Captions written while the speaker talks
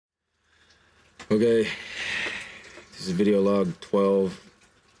Okay, this is video log 12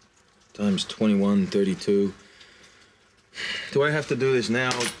 times 21:32. Do I have to do this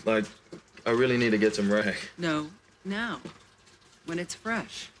now? Like, I really need to get some rag. No, now, when it's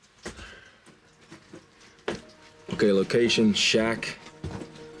fresh. Okay, location, shack.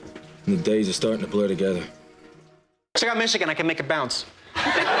 And the days are starting to blur together. Check out Michigan, I can make it bounce.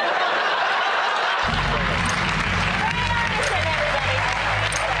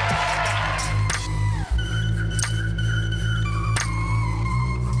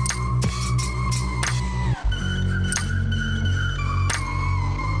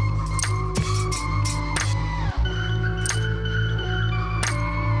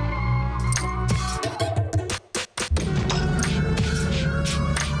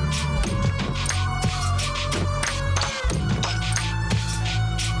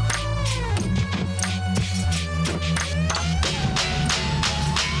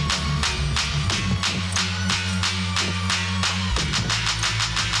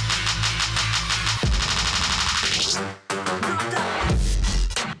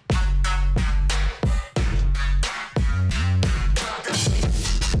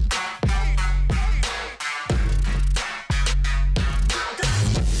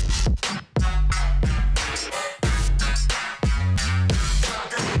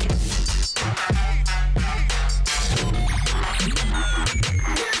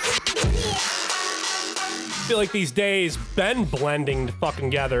 I feel like these days been blending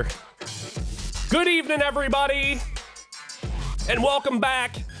fucking together. Good evening, everybody, and welcome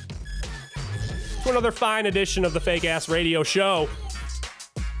back to another fine edition of the Fake Ass Radio Show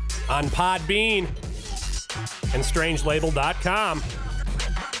on Podbean and strangelabel.com.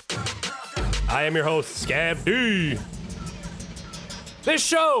 I am your host, Scab D. This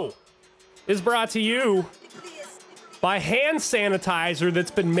show is brought to you by hand sanitizer that's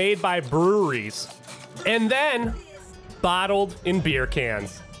been made by breweries and then bottled in beer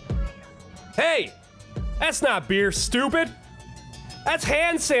cans. Hey, that's not beer, stupid. That's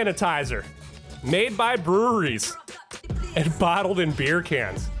hand sanitizer made by breweries and bottled in beer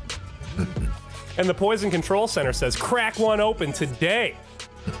cans. And the Poison Control Center says crack one open today.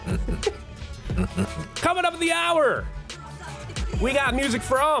 Coming up in the hour, we got music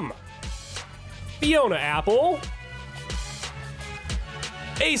from Fiona Apple,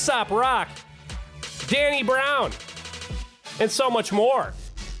 Aesop Rock, Danny Brown, and so much more.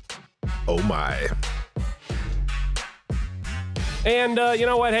 Oh my. And you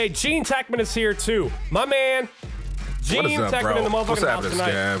know what? Hey, Gene Techman is here too. My man, Gene Techman in the motherfucking house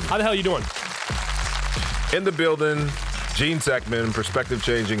tonight. Scab? How the hell you doing? In the building, Gene Techman, perspective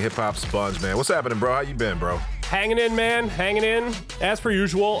changing hip hop sponge, man. What's happening, bro? How you been, bro? Hanging in, man. Hanging in, as per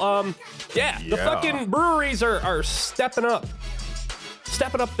usual. The fucking breweries are stepping up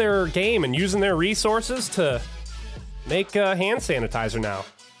their game and using their resources to make hand sanitizer now.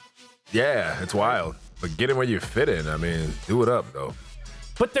 Yeah, it's wild. But get in where you fit in. I mean, do it up, though.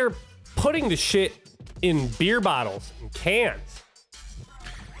 But they're putting the shit in beer bottles and cans.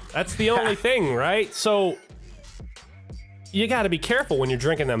 That's the only thing, right? So you got to be careful when you're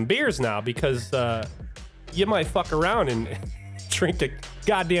drinking them beers now, because you might fuck around and drink a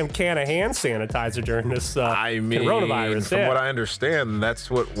goddamn can of hand sanitizer during this coronavirus. From what I understand, that's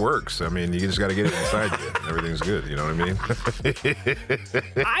what works. I mean, you just got to get it inside you. Everything's good. You know what I mean?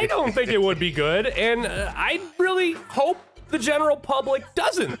 I don't think it would be good, and I really hope the general public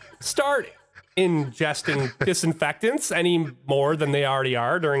doesn't start ingesting disinfectants any more than they already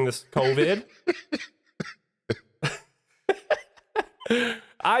are during this COVID.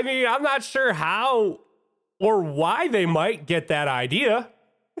 I mean, I'm not sure how or why they might get that idea.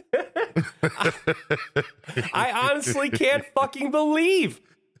 I honestly can't fucking believe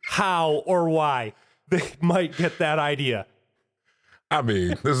how or why they might get that idea. I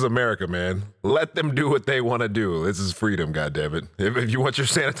mean, this is America, man. Let them do what they want to do. This is freedom, goddammit. If you want your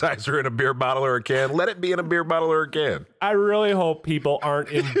sanitizer in a beer bottle or a can, let it be in a beer bottle or a can. I really hope people aren't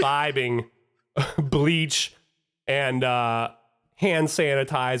imbibing bleach and hand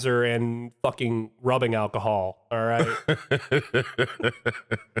sanitizer and fucking rubbing alcohol, all right?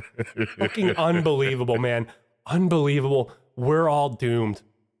 Fucking unbelievable, man. Unbelievable. We're all doomed.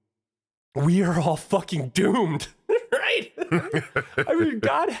 We are all fucking doomed, right? I mean,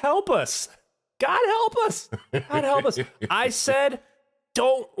 God help us. God help us. God help us. I said,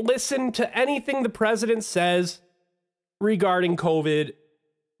 don't listen to anything the president says regarding COVID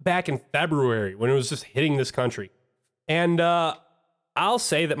back in February when it was just hitting this country. And I'll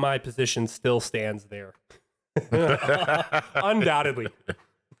say that my position still stands there. Undoubtedly.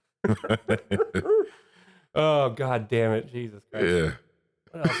 Oh, God damn it. Jesus Christ. Yeah.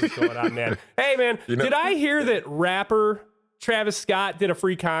 What else is going on, man? Hey, man, did I hear that rapper Travis Scott did a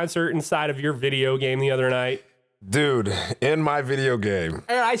free concert inside of your video game the other night? Dude, in my video game.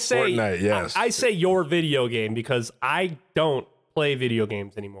 And I say, Fortnite, yes. I say your video game because I don't play video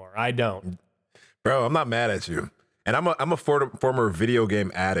games anymore. I don't. Bro, I'm not mad at you. And I'm a former video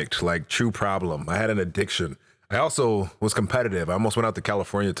game addict, like true problem. I had an addiction. I also was competitive. I almost went out to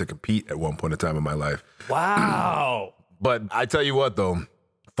California to compete at one point in time in my life. Wow. But I tell you what, though,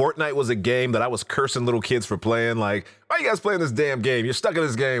 Fortnite was a game that I was cursing little kids for playing. Like, why you guys playing this damn game? You're stuck in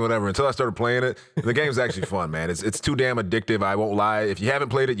this game, whatever. Until I started playing it. The game's actually fun, man. It's too damn addictive. I won't lie. If you haven't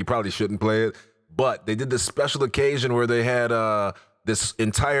played it, you probably shouldn't play it. But they did this special occasion where they had this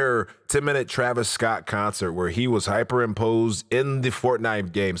entire 10-minute Travis Scott concert where he was hyperimposed in the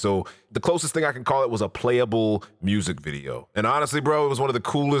Fortnite game. So the closest thing I can call it was a playable music video. And honestly, bro, it was one of the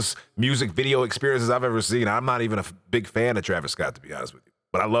coolest music video experiences I've ever seen. I'm not even a big fan of Travis Scott, to be honest with you,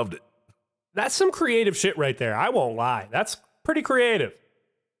 but I loved it. That's some creative shit right there. I won't lie. That's pretty creative.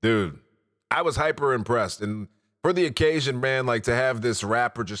 Dude, I was hyper impressed. And for the occasion, man, like to have this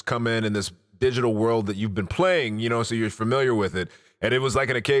rapper just come in this digital world that you've been playing, you know, so you're familiar with it. And it was like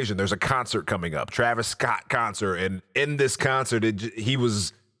an occasion. There's a concert coming up, Travis Scott concert. And in this concert, he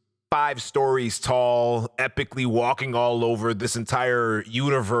was 5 stories tall, epically walking all over this entire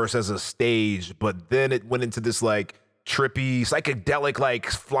universe as a stage. But then it went into this like trippy, psychedelic, like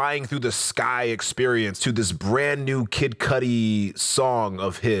flying through the sky experience to this brand new Kid Cudi song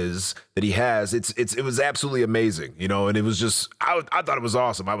of his that he has. It was absolutely amazing, you know, and it was just, I thought it was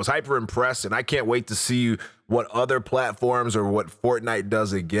awesome. I was hyper impressed, and I can't wait to see what other platforms or what Fortnite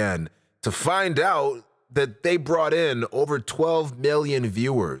does again to find out that they brought in over 12 million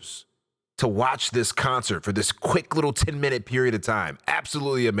viewers to watch this concert for this quick little 10-minute period of time.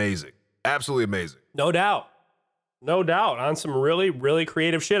 Absolutely amazing. Absolutely amazing. No doubt. No doubt. On some really, really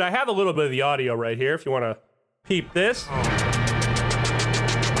creative shit. I have a little bit of the audio right here if you want to peep this.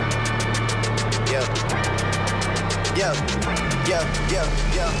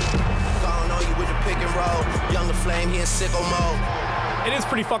 Falling on you with the pick and roll. Younger flame, he in sicko mode. It is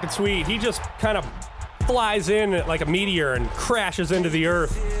pretty fucking sweet. He just kind of flies in like a meteor and crashes into the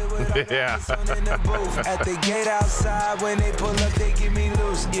earth. Yeah. At the gate outside, when they pull up, they give me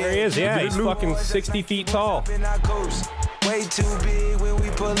loose. There he is. Yeah, he's fucking 60 feet tall. Way too big when we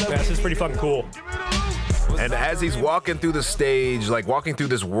pull up. That's just pretty fucking cool. And as he's walking through the stage, like walking through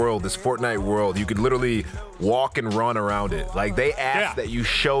this world, this Fortnite world, you could literally walk and run around it. Like they asked that you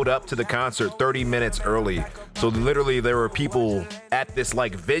showed up to the concert 30 minutes early. So literally there were people at this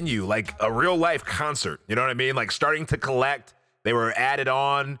like venue, like a real life concert. You know what I mean? Like starting to collect. They were added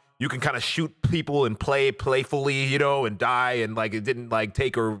on. You can kind of shoot people and play playfully, you know, and die. And like it didn't like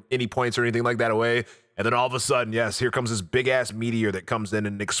take any points or anything like that away. And then all of a sudden, yes, here comes this big ass meteor that comes in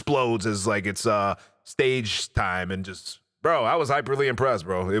and explodes as like it's stage time. And just, bro, I was hyperly impressed,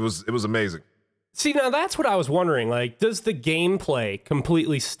 bro. It was amazing. See, now that's what I was wondering. Like, does the gameplay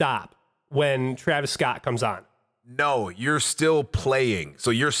completely stop when Travis Scott comes on? No, you're still playing.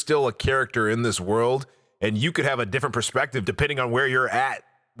 So you're still a character in this world, and you could have a different perspective depending on where you're at,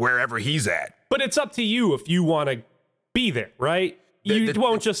 wherever he's at. But it's up to you if you want to be there, right? You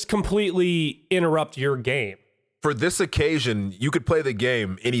won't just completely interrupt your game. For this occasion, you could play the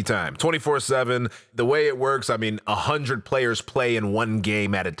game anytime, 24/7. The way it works, I mean, 100 players play in one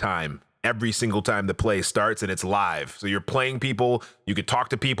game at a time. Every single time the play starts, and it's live. So you're playing people. You could talk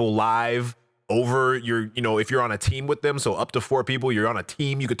to people live over if you're on a team with them. So up to 4 people, you're on a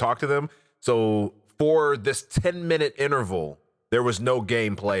team, you could talk to them. So for this 10-minute interval, there was no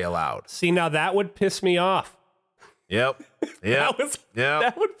gameplay allowed. See, now that would piss me off. Yep.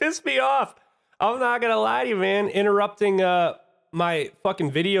 That would piss me off. I'm not going to lie to you, man. Interrupting my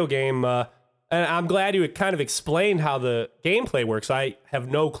fucking video game. And I'm glad you had kind of explained how the gameplay works. I have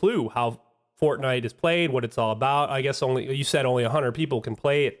no clue how Fortnite is played, what it's all about. I guess you said only 100 people can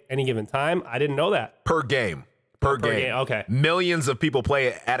play at any given time. I didn't know that. Per game. Per game. Okay. Millions of people play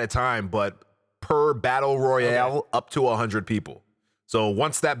it at a time, but per battle royale, up to 100 people. So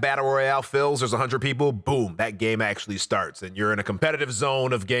once that battle royale fills, there's 100 people, boom, that game actually starts. And you're in a competitive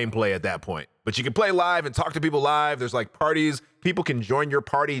zone of gameplay at that point. But you can play live and talk to people live. There's like parties. People can join your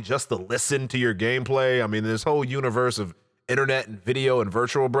party just to listen to your gameplay. I mean, this whole universe of internet and video and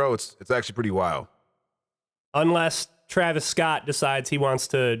virtual, bro, it's actually pretty wild. Unless Travis Scott decides he wants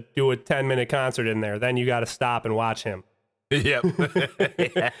to do a 10-minute concert in there, then you got to stop and watch him. Yep.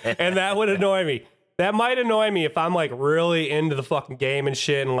 And that would annoy me. That might annoy me if I'm like really into the fucking game and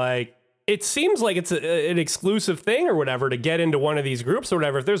shit, and like it seems like it's an exclusive thing or whatever to get into one of these groups or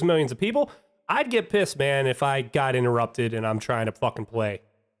whatever. If there's millions of people, I'd get pissed, man, if I got interrupted and I'm trying to fucking play.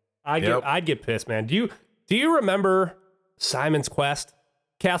 I'd get pissed, man. Do you remember Simon's Quest,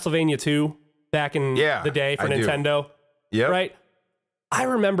 Castlevania 2 back in the day for Nintendo? Yeah. Right? I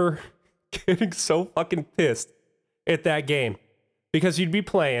remember getting so fucking pissed at that game because you'd be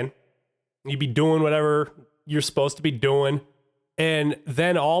playing, you'd be doing whatever you're supposed to be doing, and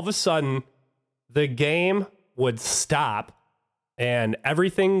then all of a sudden the game would stop and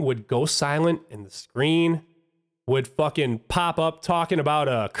everything would go silent and the screen would fucking pop up talking about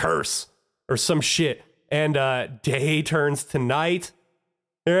a curse or some shit, and day turns to night.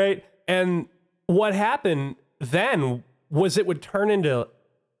 All right? And what happened then was it would turn into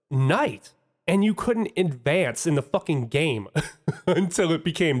night and you couldn't advance in the fucking game until it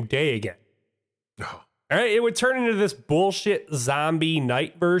became day again. Oh. All right? It would turn into this bullshit zombie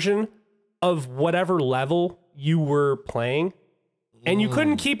night version of whatever level you were playing, and you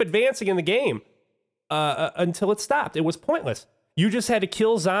couldn't keep advancing in the game until it stopped. It was pointless. You just had to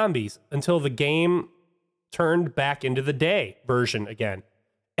kill zombies until the game turned back into the day version again.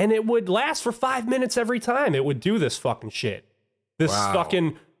 And it would last for 5 minutes every time. It would do this fucking shit. This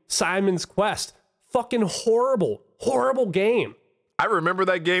fucking Simon's Quest. Fucking horrible game. I remember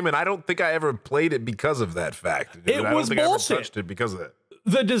that game, and I don't think I ever played it because of that fact. It I was don't think bullshit. I ever touched it because of that.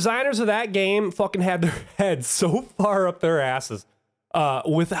 The designers of that game fucking had their heads so far up their asses.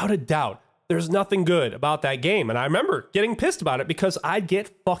 Without a doubt, there's nothing good about that game. And I remember getting pissed about it because I'd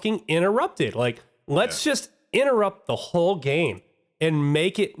get fucking interrupted. Like, let's just interrupt the whole game and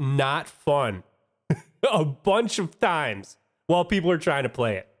make it not fun a bunch of times while people are trying to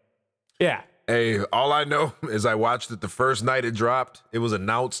play it. Yeah. Hey, all I know is I watched it the first night it dropped. It was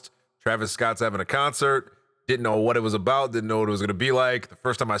announced Travis Scott's having a concert. Didn't know what it was about. Didn't know what it was going to be like. The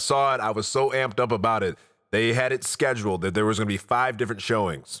first time I saw it, I was so amped up about it. They had it scheduled that there was going to be 5 different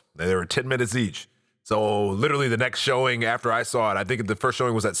showings. They were 10 minutes each. So literally the next showing after I saw it, I think the first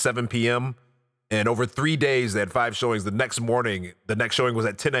showing was at 7 p.m. And over 3 days, they had 5 showings. The next morning, the next showing was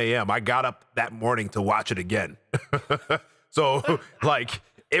at 10 a.m. I got up that morning to watch it again. So, like,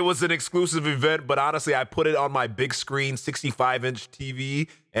 it was an exclusive event, but honestly, I put it on my big screen, 65-inch TV,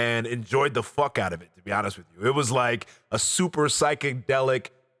 and enjoyed the fuck out of it, to be honest with you. It was like a super psychedelic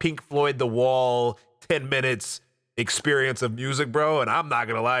Pink Floyd The Wall, 10 minutes experience of music, bro. And I'm not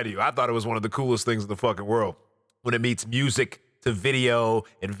going to lie to you. I thought it was one of the coolest things in the fucking world when it meets music to video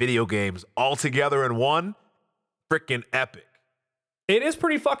and video games all together in one. Freaking epic. It is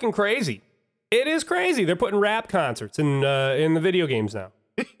pretty fucking crazy. It is crazy. They're putting rap concerts in the video games now.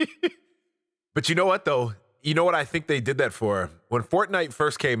 But you know what, though? You know what I think they did that for? When Fortnite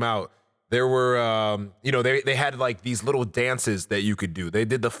first came out, there were, they had like these little dances that you could do. They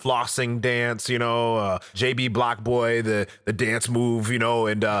did the flossing dance, JB Blockboy, the dance move,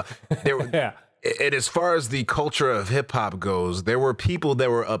 and there were, Yeah. And as far as the culture of hip hop goes, there were people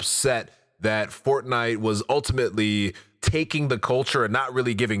that were upset that Fortnite was ultimately taking the culture and not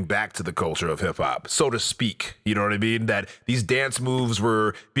really giving back to the culture of hip hop, so to speak. You know what I mean? That these dance moves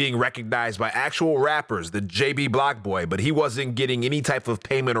were being recognized by actual rappers, the JB Blockboy, but he wasn't getting any type of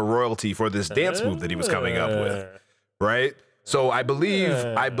payment or royalty for this dance move that he was coming up with. Right? So I believe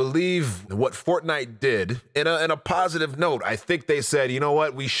what Fortnite did, in a positive note, I think they said, you know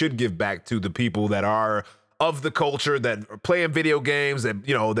what, we should give back to the people that are of the culture, that are playing video games, that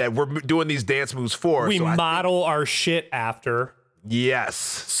that we're doing these dance moves for. We model our shit after. Yes.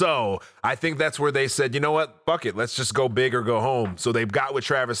 So I think that's where they said, you know what, fuck it, let's just go big or go home. So they've got with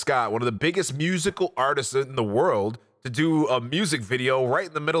Travis Scott, one of the biggest musical artists in the world, to do a music video right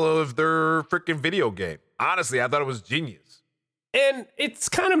in the middle of their freaking video game. Honestly, I thought it was genius. And it's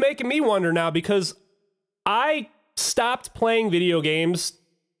kind of making me wonder now, because I stopped playing video games,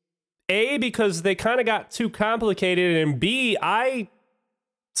 A, because they kind of got too complicated, and B, I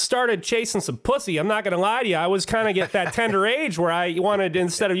started chasing some pussy. I'm not going to lie to you. I was kind of at that tender age where I wanted,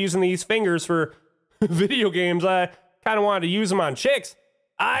 instead of using these fingers for video games, I kind of wanted to use them on chicks.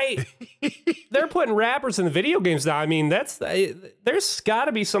 They're putting rappers in the video games now. I mean, there's got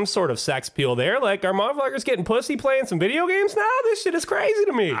to be some sort of sex appeal there. Like, are motherfuckers getting pussy playing some video games now? This shit is crazy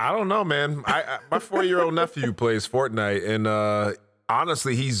to me. I don't know, man. My 40-year-old nephew plays Fortnite, and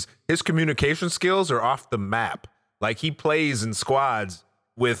honestly, his communication skills are off the map. Like, he plays in squads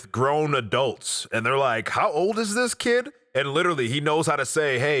with grown adults, and they're like, how old is this kid? And literally, he knows how to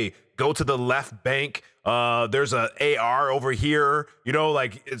say, hey, go to the left bank. There's a AR over here.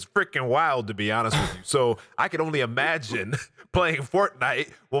 Like, it's freaking wild, to be honest with you. So I can only imagine playing Fortnite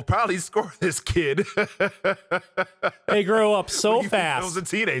will probably score this kid. They grow up so fast. I was a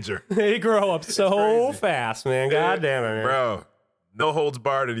teenager. They grow up so fast, man. God damn it, man. Bro, no holds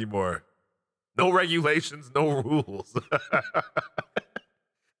barred anymore. No regulations, no rules.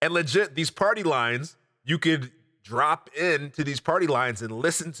 And legit, these party lines, you could drop into these party lines and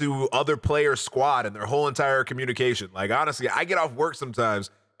listen to other players' squad and their whole entire communication. Like, honestly, I get off work sometimes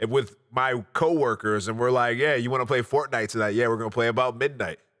with my coworkers and we're like, yeah, you want to play Fortnite tonight? Yeah, we're going to play about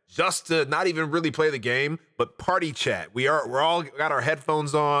midnight. Just to not even really play the game, but party chat. We're all got our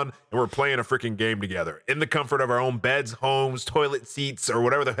headphones on and we're playing a freaking game together in the comfort of our own beds, homes, toilet seats, or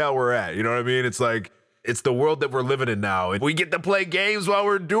whatever the hell we're at. You know what I mean? It's like, it's the world that we're living in now. And we get to play games while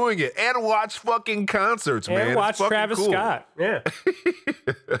we're doing it and watch fucking concerts, man. And watch Travis cool. Scott. Yeah.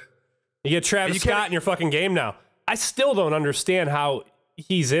 You get Travis Scott in your fucking game now. I still don't understand how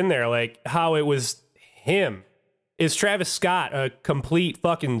he's in there. Like, how it was him. Is Travis Scott a complete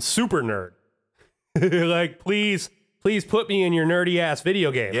fucking super nerd? Like, please put me in your nerdy ass video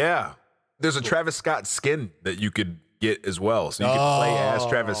game. Yeah. There's a Travis Scott skin that you could get as well. So you can play as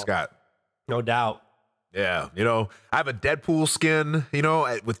Travis Scott. No doubt. Yeah. You know, I have a Deadpool skin, you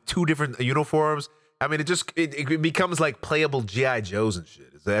know, with 2 different uniforms. I mean, it becomes like playable G.I. Joes and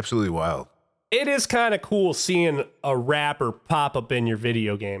shit. It's absolutely wild. It is kind of cool seeing a rapper pop up in your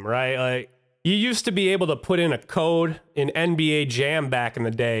video game, right? Like, you used to be able to put in a code in NBA Jam back in the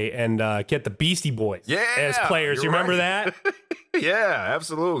day and get the Beastie Boys as players. You remember that? Yeah,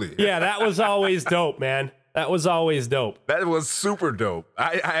 absolutely. Yeah, that was always dope, man. That was always dope. That was super dope.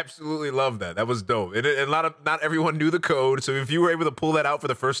 I absolutely love that. That was dope. And not everyone knew the code. So if you were able to pull that out for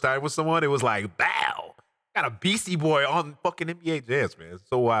the first time with someone, it was like, wow, got a Beastie Boy on fucking NBA Jams, man. It's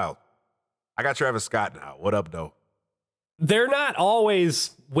so wild. I got Travis Scott now. What up, though? They're not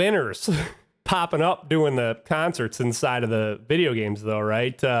always winners popping up doing the concerts inside of the video games, though,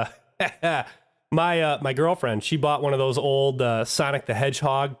 right? My girlfriend, she bought one of those old Sonic the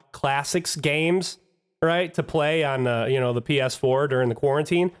Hedgehog classics games, right, to play on the PS4 during the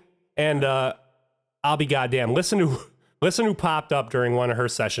quarantine. And I'll be goddamn. Listen who popped up during one of her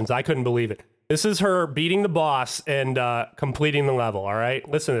sessions. I couldn't believe it. This is her beating the boss and completing the level. All right,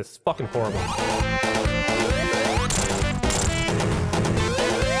 listen, it's fucking horrible.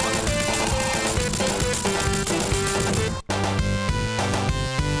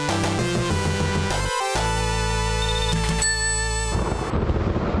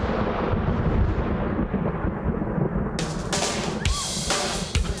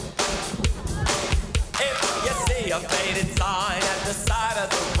 A faded sign at the side of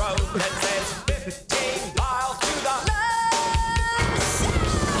the road that says 15 miles to the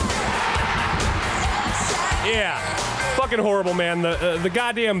Yeah, fucking horrible, man. The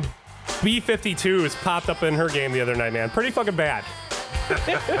goddamn B-52 has popped up in her game the other night, man. Pretty fucking bad.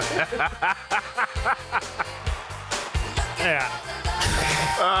 Yeah.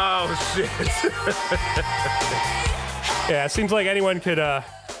 Oh shit. Yeah, it seems like anyone could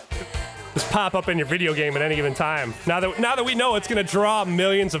just pop up in your video game at any given time. Now that we know it's gonna draw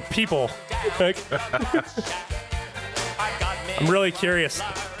millions of people. Like, I'm really curious.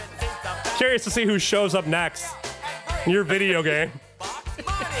 Curious to see who shows up next in your video game. Oh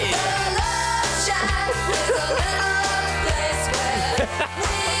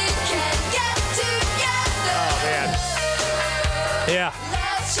man. Yeah.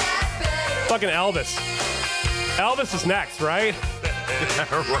 Fucking Elvis. Elvis is next, right?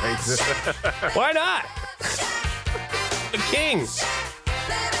 Right. Why not? The king.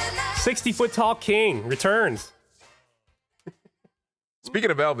 60-foot tall king returns.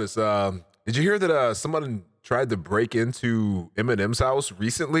 Speaking of Elvis, did you hear that someone tried to break into Eminem's house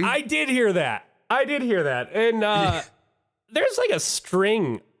recently? I did hear that. And there's like a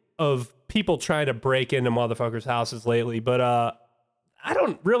string of people trying to break into motherfuckers' houses lately, but I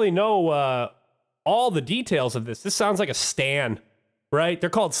don't really know all the details of this. This sounds like a stan, right? They're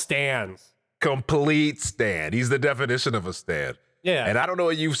called stans. Complete stan. He's the definition of a stan. Yeah. And I don't know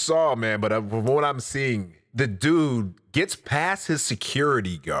what you saw, man, but from what I'm seeing, the dude gets past his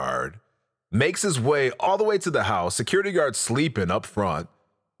security guard, makes his way all the way to the house. Security guard sleeping up front,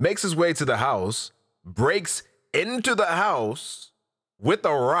 makes his way to the house, breaks into the house with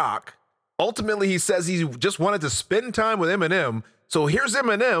a rock. Ultimately, he says he just wanted to spend time with Eminem. So here's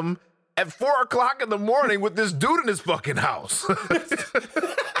Eminem at 4 o'clock in the morning with this dude in his fucking house.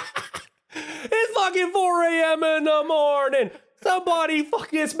 It's fucking 4 a.m. in the morning. Somebody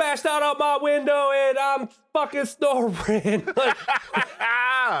fucking smashed out my window and I'm fucking snoring. Like,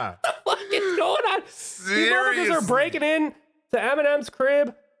 what the fuck is going on? These motherfuckers are breaking in to Eminem's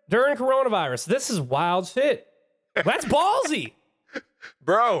crib during coronavirus. This is wild shit. That's ballsy.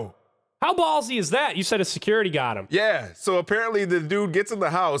 Bro. How ballsy is that? You said a security got him. Yeah, so apparently the dude gets in the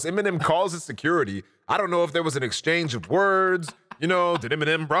house. Eminem calls his security. I don't know if there was an exchange of words. You know, did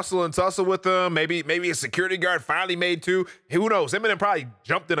Eminem rustle and tussle with them? Maybe a security guard finally made two. Who knows? Eminem probably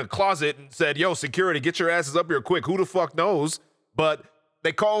jumped in a closet and said, yo, security, get your asses up here quick. Who the fuck knows? But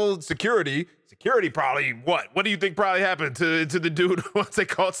they called security. Security probably, what? What do you think probably happened to the dude once they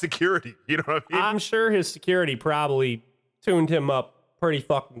called security? You know what I mean? I'm sure his security probably tuned him up pretty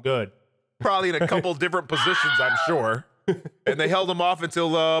fucking good. Probably in a couple different positions, I'm sure. And they held him off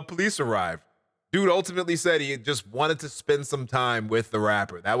until police arrived. Dude ultimately said he just wanted to spend some time with the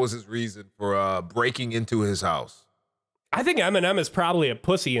rapper. That was his reason for breaking into his house. I think Eminem is probably a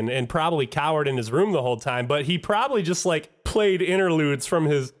pussy and probably cowered in his room the whole time, but he probably just like played interludes from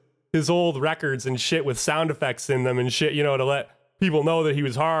his old records and shit with sound effects in them and shit, you know, to let people know that he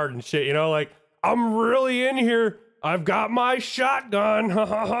was hard and shit, you know, like, I'm really in here. I've got my shotgun. You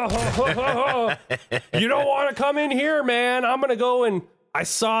don't want to come in here, man. I'm going to go and I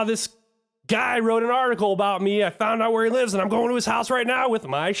saw this guy wrote an article about me. I found out where he lives and I'm going to his house right now with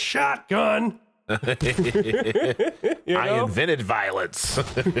my shotgun. You know? I invented violence.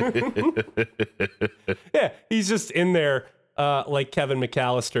 Yeah, he's just in there like Kevin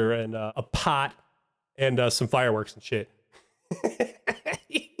McAllister and a pot and some fireworks and shit.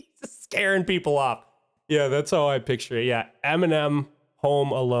 He's just scaring people off. Yeah, that's how I picture it. Yeah, Eminem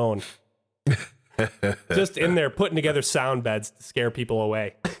home alone. Just in there putting together sound beds to scare people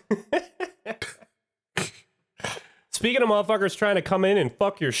away. Speaking of motherfuckers trying to come in and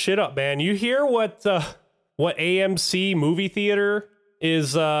fuck your shit up, man, you hear what AMC movie theater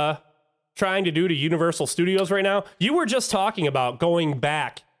is trying to do to Universal Studios right now? You were just talking about going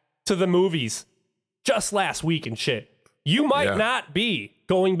back to the movies just last week and shit. You might not be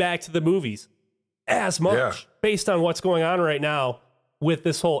going back to the movies as much based on what's going on right now with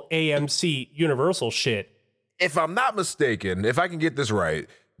this whole AMC Universal shit. If I'm not mistaken, if I can get this right,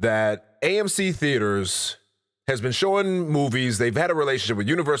 that AMC Theaters has been showing movies. They've had a relationship with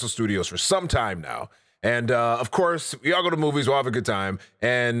Universal Studios for some time now. And of course, we all go to movies, we'll have a good time.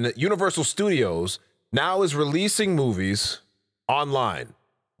 And Universal Studios now is releasing movies online.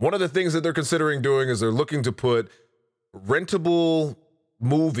 One of the things that they're considering doing is they're looking to put rentable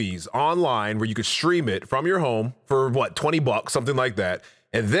movies online where you could stream it from your home for what, $20, something like that.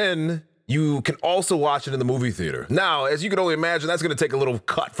 And then you can also watch it in the movie theater. Now, as you can only imagine, that's going to take a little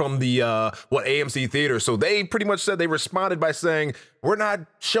cut from the AMC theater. So they pretty much said, they responded by saying, we're not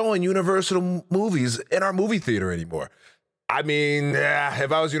showing Universal movies in our movie theater anymore. I mean,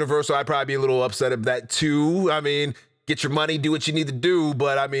 if I was Universal, I'd probably be a little upset at that too. I mean, get your money, do what you need to do.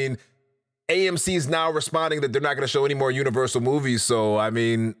 But I mean, AMC is now responding that they're not going to show any more Universal movies. So, I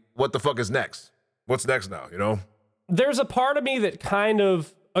mean, what the fuck is next? What's next now, you know? There's a part of me that kind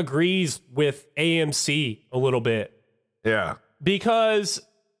of agrees with AMC a little bit. Yeah. Because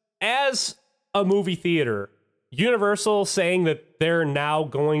as a movie theater, Universal saying that they're now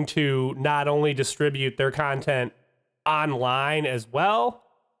going to not only distribute their content online as well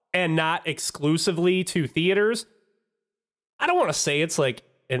and not exclusively to theaters, I don't want to say it's like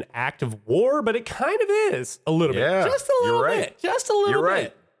an act of war, but it kind of is a little bit. Just a little bit. Just a little bit.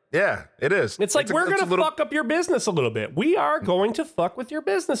 Right. Yeah, it is. It's like, we're going to fuck up your business a little bit. We are going to fuck with your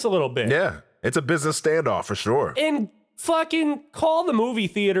business a little bit. Yeah, it's a business standoff for sure. And fucking call the movie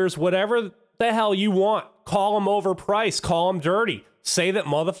theaters whatever the hell you want. Call them overpriced. Call them dirty. Say that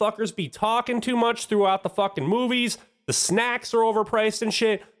motherfuckers be talking too much throughout the fucking movies. The snacks are overpriced and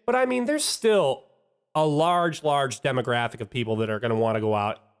shit. But I mean, there's still a large demographic of people that are going to want to go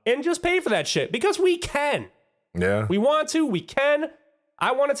out and just pay for that shit because we can. Yeah. We want to. We can.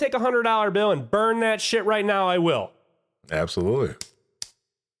 I want to take $100 bill and burn that shit right now. I will. Absolutely.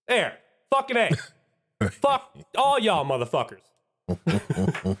 There. Fucking A. Fuck all y'all motherfuckers. If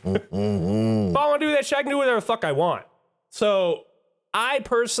I want to do that shit, I can do whatever the fuck I want. So I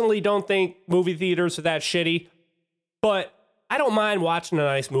personally don't think movie theaters are that shitty, but I don't mind watching a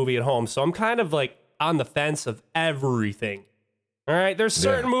nice movie at home. So I'm kind of like on the fence of everything. All right. There's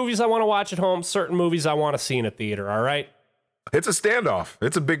certain movies I want to watch at home, certain movies I want to see in a theater. All right. It's a standoff.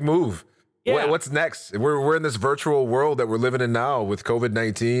 It's a big move. Yeah. What's next? We're in this virtual world that we're living in now with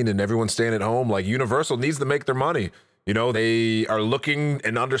COVID-19 and everyone's staying at home. Like, Universal needs to make their money. You know, they are looking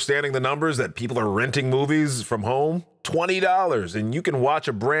and understanding the numbers that people are renting movies from home. $20 and you can watch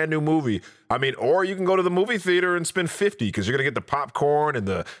a brand new movie. I mean, or you can go to the movie theater and spend $50 because you're gonna get the popcorn and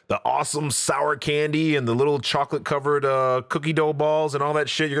the awesome sour candy and the little chocolate covered cookie dough balls and all that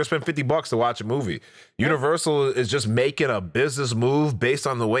shit. You're gonna spend $50 to watch a movie. Universal is just making a business move based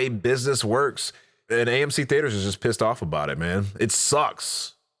on the way business works, and AMC Theaters is just pissed off about it, man. It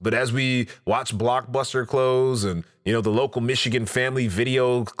sucks. But as we watch Blockbuster close and, you know, the local Michigan Family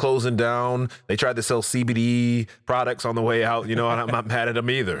Video closing down, they tried to sell CBD products on the way out, you know, and I'm not mad at them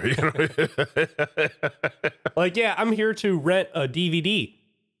either. You know? Like, yeah, I'm here to rent a DVD.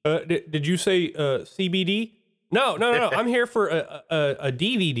 Did you say CBD? No. I'm here for a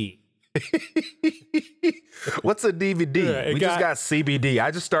DVD. What's a DVD? We just got CBD.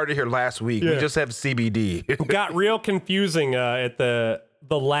 I just started here last week. We just have CBD. It got real confusing at the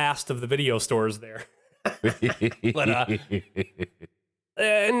last of the video stores there. But,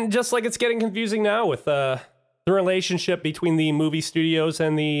 and just like it's getting confusing now with the relationship between the movie studios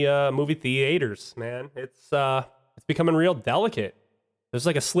and the movie theaters, man. It's becoming real delicate. There's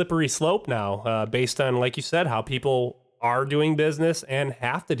like a slippery slope now, based on, like you said, how people are doing business and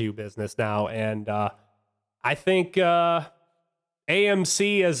have to do business now. And I think AMC,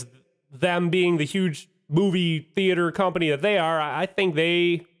 as them being the huge movie theater company that they are, I think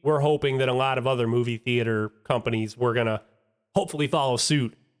they were hoping that a lot of other movie theater companies were going to hopefully follow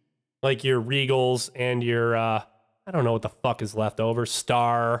suit. Like your Regals and your, I don't know what the fuck is left over.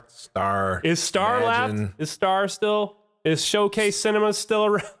 Star. Is Star Imagine. left? Is Star still? Is Showcase Cinemas still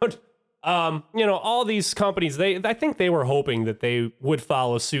around? You know, all these companies, I think they were hoping that they would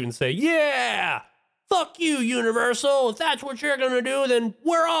follow suit and say, yeah, fuck you, Universal. If that's what you're going to do, then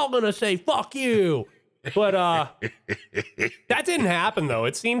we're all going to say, fuck you. But that didn't happen, though.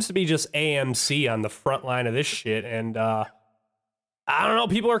 It seems to be just AMC on the front line of this shit. And I don't know,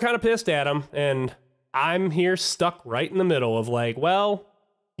 people are kind of pissed at them. And I'm here stuck right in the middle of like, well,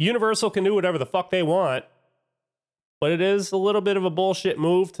 Universal can do whatever the fuck they want. But it is a little bit of a bullshit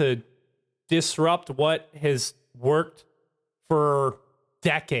move to disrupt what has worked for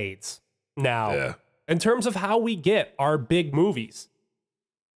decades now. Yeah. In terms of how we get our big movies.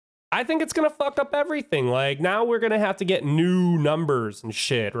 I think it's going to fuck up everything. Like, now we're going to have to get new numbers and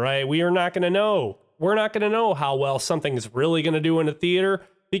shit, right? We are not going to know. We're not going to know how well something is really going to do in a theater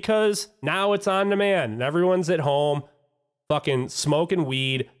because now it's on demand and everyone's at home fucking smoking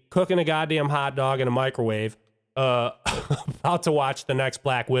weed, cooking a goddamn hot dog in a microwave, about to watch the next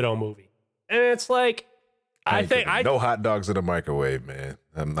Black Widow movie. And it's like, I think no hot dogs in a microwave, man.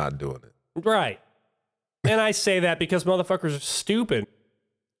 I'm not doing it. Right. And I say that because motherfuckers are stupid.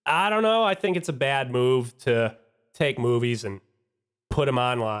 I don't know. I think it's a bad move to take movies and put them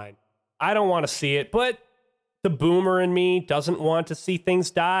online. I don't want to see it, but the boomer in me doesn't want to see things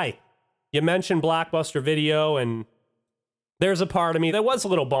die. You mentioned Blockbuster Video, and there's a part of me that was a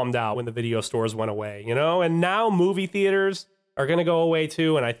little bummed out when the video stores went away, you know? And now movie theaters are going to go away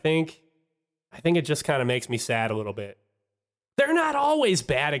too, and I think it just kind of makes me sad a little bit. They're not always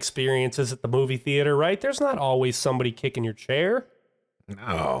bad experiences at the movie theater, right? There's not always somebody kicking your chair.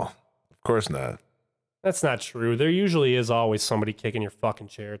 No, of course not. That's not true. There usually is always somebody kicking your fucking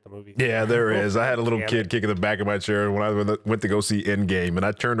chair at the movie theater. Yeah, there is. I had a little kid kicking the back of my chair when I went to go see Endgame, and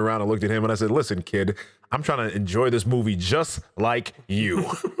I turned around and looked at him and I said, listen, kid, I'm trying to enjoy this movie just like you.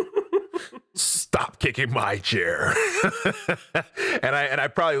 Stop kicking my chair. and I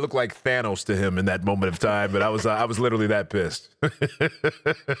probably looked like Thanos to him in that moment of time, but I was literally that pissed.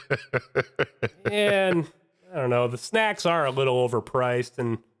 And I don't know, the snacks are a little overpriced,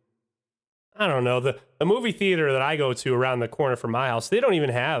 and I don't know, the movie theater that I go to around the corner from my house, they don't even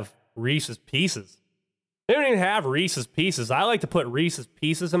have Reese's Pieces. They don't even have Reese's Pieces. I like to put Reese's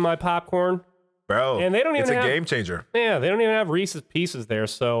Pieces in my popcorn. Bro, and they don't even it's a game changer. Yeah, they don't even have Reese's Pieces there,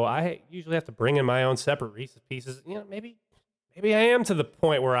 so I usually have to bring in my own separate Reese's Pieces. You know, maybe I am to the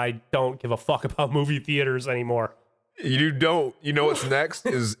point where I don't give a fuck about movie theaters anymore. You don't. You know what's next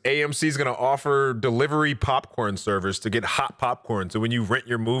is AMC's going to offer delivery popcorn service to get hot popcorn. So when you rent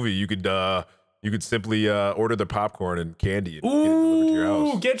your movie, you could simply order the popcorn and candy and get it delivered to your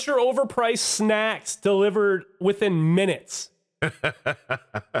house. Get your overpriced snacks delivered within minutes.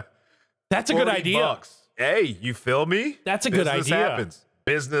 That's a good idea. $40. Hey, you feel me? That's a good idea.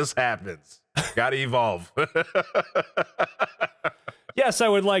 Business happens. Got to evolve. Yes, I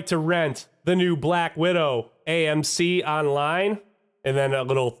would like to rent the new Black Widow AMC online, and then a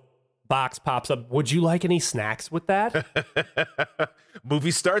little box pops up. Would you like any snacks with that?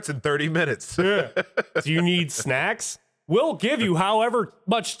 Movie starts in 30 minutes. Yeah. Do you need snacks? We'll give you however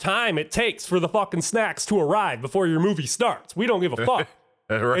much time it takes for the fucking snacks to arrive before your movie starts. We don't give a fuck.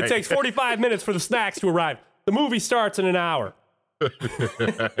 Right. It takes 45 minutes for the snacks to arrive. The movie starts in an hour.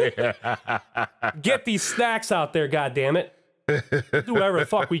 Get these snacks out there, goddammit. Do whatever the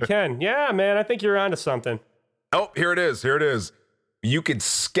fuck we can. Yeah, man, I think you're onto something. Oh, here it is. You can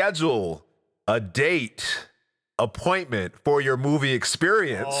schedule a appointment for your movie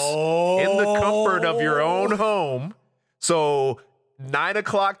experience in the comfort of your own home. So 9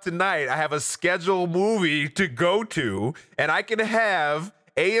 o'clock tonight, I have a scheduled movie to go to, and I can have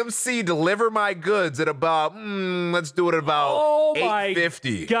AMC deliver my goods at about, let's do it at about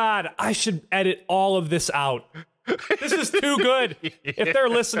 8:50. God, I should edit all of this out. This is too good. If they're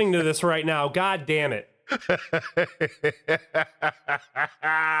listening to this right now, God damn it.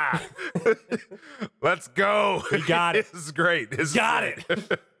 Let's go. We got it. This is great. Got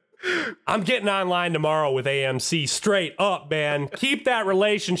it. I'm getting online tomorrow with AMC straight up, man. Keep that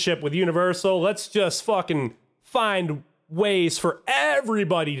relationship with Universal. Let's just fucking find ways for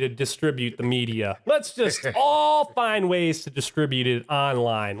everybody to distribute the media. Let's just all find ways to distribute it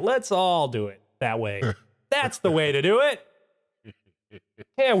online. Let's all do it that way. That's the way to do it.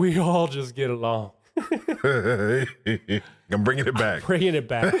 Can't we all just get along? I'm bringing it back. Bringing it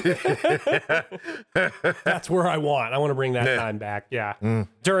back. That's where I want to bring that time back. Yeah.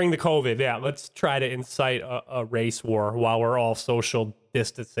 During the COVID. Yeah. Let's try to incite a race war while we're all social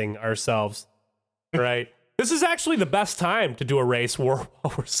distancing ourselves. Right. This is actually the best time to do a race war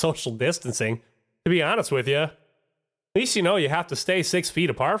while we're social distancing. To be honest with you, at least you know you have to stay 6 feet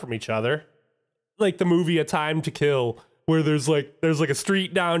apart from each other. Like the movie A Time to Kill, where there's like a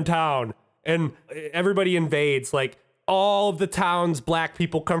street downtown and everybody invades. Like all of the town's black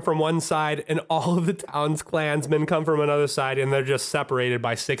people come from one side and all of the town's Klansmen come from another side, and they're just separated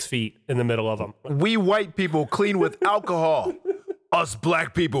by 6 feet in the middle of them. We white people clean with alcohol. Us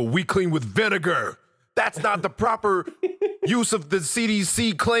black people, we clean with vinegar. That's not the proper use of the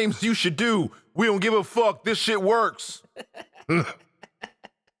CDC claims you should do. We don't give a fuck. This shit works. And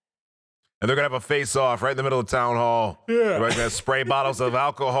they're going to have a face-off right in the middle of town hall. Yeah. They're going to spray bottles of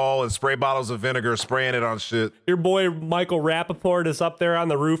alcohol and spray bottles of vinegar, spraying it on shit. Your boy Michael Rappaport is up there on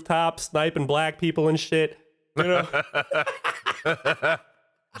the rooftop sniping black people and shit. You know?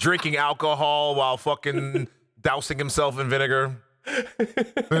 Drinking alcohol while fucking dousing himself in vinegar.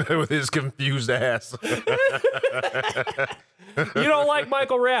 With his confused ass. You don't like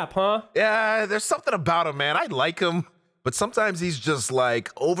Michael Rapp, huh? Yeah, there's something about him, man. I like him. But sometimes he's just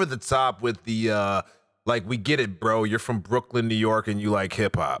like over the top with the, like, we get it, bro. You're from Brooklyn, New York, and you like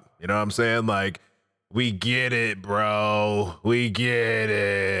hip hop. You know what I'm saying? Like, we get it, bro. We get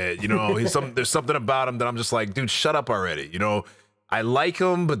it. You know, there's something about him that I'm just like, dude, shut up already. You know, I like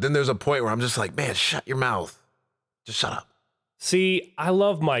him, but then there's a point where I'm just like, man, shut your mouth. Just shut up. See, I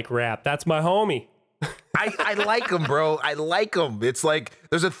love Mike Rapp. That's my homie. I like him, bro. I like him. It's like,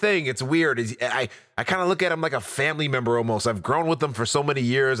 there's a thing. It's weird. I kind of look at him like a family member almost. I've grown with him for so many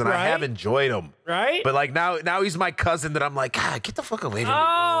years, and I have enjoyed him. Right? But like now he's my cousin that I'm like, God, get the fuck away from me, bro.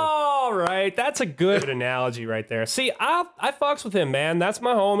 All right. That's a good analogy right there. See, I fucks with him, man. That's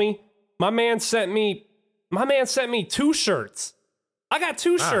my homie. My man sent me 2 shirts. I got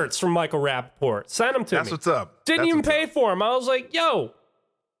 2 shirts from Michael Rappaport. Send them to me. That's what's up. Didn't even pay for them. I was like, yo,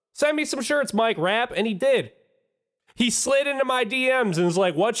 send me some shirts, Mike Rapp. And he did. He slid into my DMs and was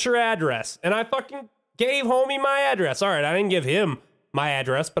like, what's your address? And I fucking gave homie my address. All right, I didn't give him my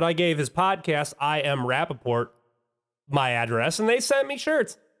address, but I gave his podcast, I Am Rappaport, my address, and they sent me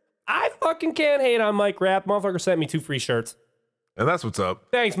shirts. I fucking can't hate on Mike Rapp. Motherfucker sent me 2 free shirts. And that's what's up.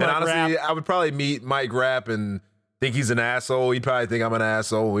 Thanks, Mike Rapp. And honestly, Rapp. I would probably meet Mike Rapp and think he's an asshole. He'd probably think I'm an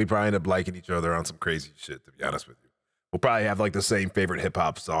asshole. We'd probably end up liking each other on some crazy shit, to be honest with you. We'll probably have like the same favorite hip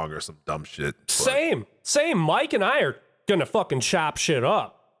hop song or some dumb shit. But. Same. Mike and I are gonna fucking chop shit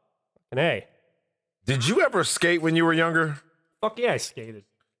up. And hey. Did you ever skate when you were younger? Fuck yeah, I skated.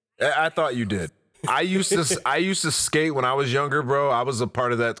 I thought you did. I used to skate when I was younger, bro. I was a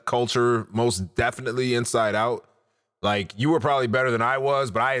part of that culture, most definitely inside out. Like, you were probably better than I was,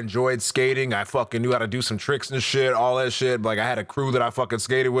 but I enjoyed skating. I fucking knew how to do some tricks and shit, all that shit. Like, I had a crew that I fucking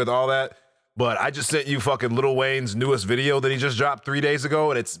skated with, all that. But I just sent you fucking Lil Wayne's newest video that he just dropped 3 days ago,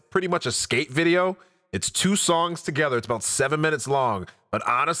 and it's pretty much a skate video. It's 2 songs together. It's about 7 minutes long. But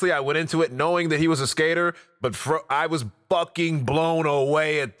honestly, I went into it knowing that he was a skater, but I was fucking blown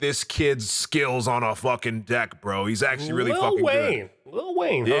away at this kid's skills on a fucking deck, bro. He's actually really fucking good. Lil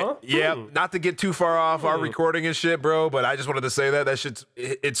Wayne, huh? Yeah, not to get too far off our recording and shit, bro, but I just wanted to say that shit's,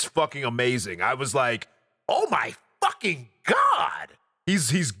 it's fucking amazing. I was like, oh my fucking God.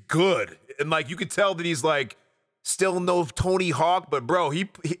 He's good. And like, you could tell that he's like, still no Tony Hawk, but bro, he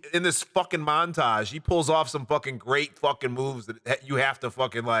in this fucking montage, he pulls off some fucking great fucking moves that you have to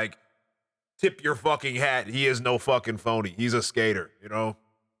fucking like tip your fucking hat. He is no fucking phony. He's a skater, you know?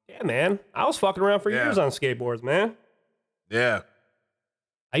 Yeah, man. I was fucking around for years on skateboards, man. Yeah.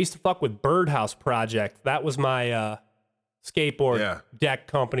 I used to fuck with Birdhouse Project. That was my skateboard deck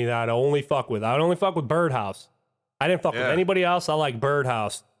company that I'd only fuck with. I would only fuck with Birdhouse. I didn't fuck with anybody else. I like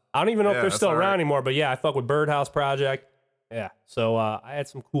Birdhouse. I don't even know if they're still around anymore, but yeah, I fuck with Birdhouse Project. Yeah. So I had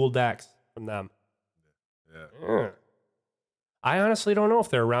some cool decks from them. Yeah. I honestly don't know if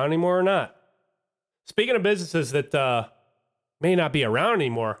they're around anymore or not. Speaking of businesses that may not be around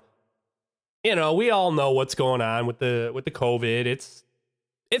anymore, you know, we all know what's going on with the COVID.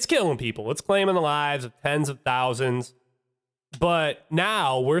 It's killing people. It's claiming the lives of tens of thousands. But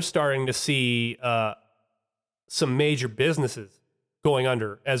now we're starting to see some major businesses going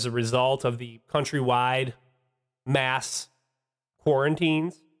under as a result of the countrywide mass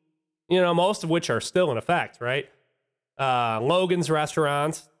quarantines, you know, most of which are still in effect, right? Logan's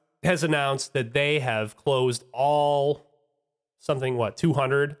Restaurants has announced that they have closed all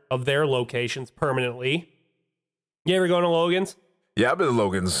 200 of their locations permanently. You ever go to Logan's? Yeah, I've been to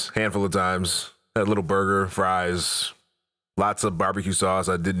Logan's a handful of times. Had a little burger, fries, lots of barbecue sauce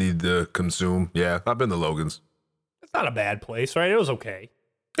I didn't need to consume. Yeah, I've been to Logan's. It's not a bad place, right? It was okay.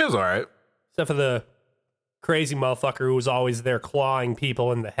 It was all right. Except for the crazy motherfucker who was always there clawing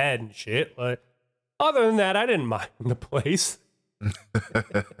people in the head and shit. But other than that, I didn't mind the place.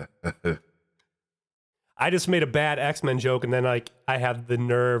 I just made a bad X-Men joke, and then I have the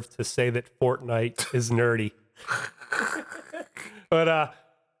nerve to say that Fortnite is nerdy. But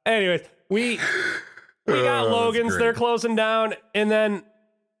anyways, we got Logan's. They're closing down, and then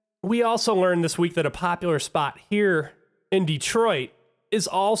we also learned this week that a popular spot here in Detroit is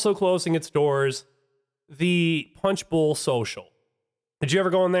also closing its doors. The Punch Bowl Social. Did you ever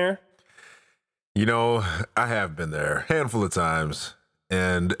go in there? You know, I have been there a handful of times,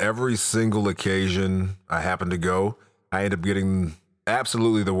 and every single occasion I happen to go, I end up getting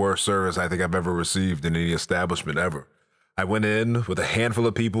absolutely the worst service I think I've ever received in any establishment ever. I went in with a handful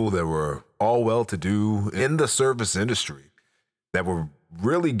of people that were all well-to-do in the service industry that were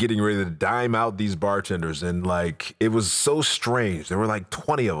really getting ready to dime out these bartenders, and like, it was so strange. There were like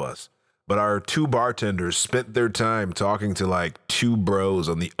 20 of us. But our two bartenders spent their time talking to like two bros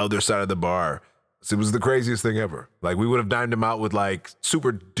on the other side of the bar. So it was the craziest thing ever. Like, we would have dined them out with like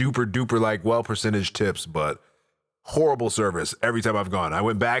super duper duper like well percentage tips, but horrible service every time I've gone. I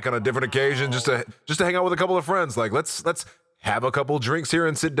went back on a different occasion just to hang out with a couple of friends. Like, let's have a couple drinks here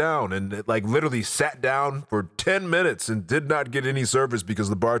and sit down. And it, like, literally sat down for 10 minutes and did not get any service because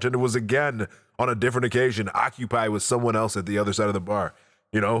the bartender was again on a different occasion occupied with someone else at the other side of the bar.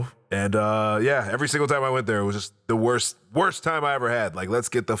 You know, and yeah, every single time I went there, it was just the worst time I ever had. Like, let's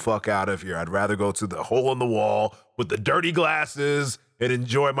get the fuck out of here. I'd rather go to the hole in the wall with the dirty glasses and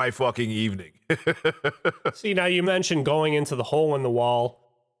enjoy my fucking evening. See, now you mentioned going into the hole in the wall,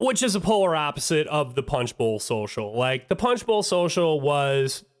 which is a polar opposite of the Punch Bowl Social. Like, the Punch Bowl Social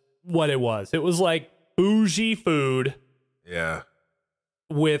was what it was. It was like bougie food. Yeah.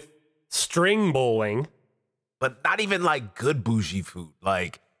 With string bowling. But not even like good bougie food.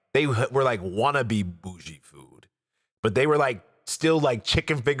 Like, they were like wannabe bougie food, but they were like still like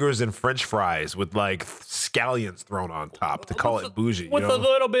chicken fingers and French fries with like scallions thrown on top to call it bougie. With a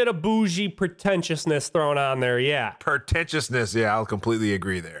little bit of bougie pretentiousness thrown on there, yeah. Pretentiousness, yeah, I'll completely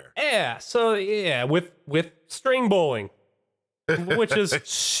agree there. Yeah, so yeah, with string bowling, which is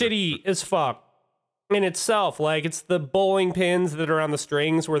shitty as fuck in itself. Like, it's the bowling pins that are on the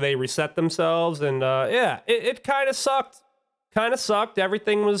strings where they reset themselves, and yeah, it kind of sucked.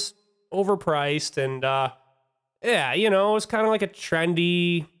 Everything was overpriced, and yeah, you know, it was kind of like a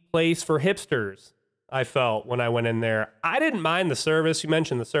trendy place for hipsters, I felt, when I went in there. I didn't mind the service. You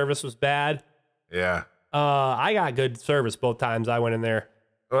mentioned the service was bad. Yeah. I got good service both times I went in there.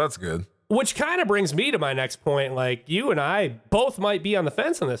 Oh, that's good. Which kind of brings me to my next point. Like, you and I both might be on the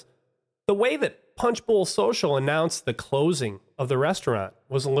fence on this. The way that Punch Bowl Social announced the closing of the restaurant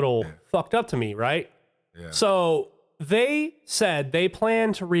was a little fucked up to me, right? Yeah. So they said they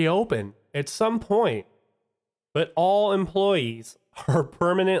plan to reopen at some point, but all employees are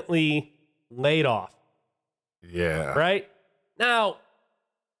permanently laid off. Yeah. Right? Now,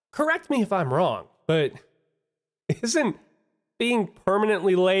 correct me if I'm wrong, but isn't being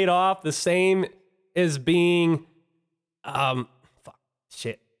permanently laid off the same as being,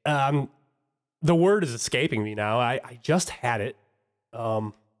 the word is escaping me now. I just had it.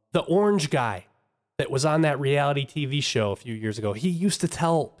 The orange guy that was on that reality TV show a few years ago, he used to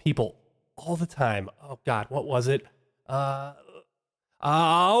tell people all the time, oh God, what was it?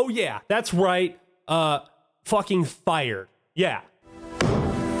 Oh yeah, that's right. Fucking fired. Yeah.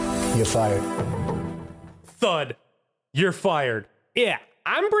 You're fired. Thud. You're fired. Yeah,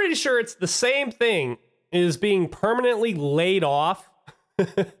 I'm pretty sure it's the same thing as being permanently laid off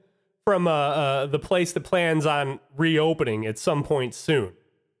from the place that plans on reopening at some point soon.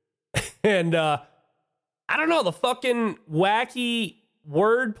 And I don't know, the fucking wacky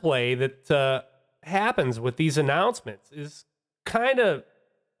wordplay that happens with these announcements is kind of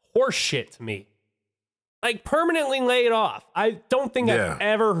horse shit to me. Like, permanently laid off. I don't think I've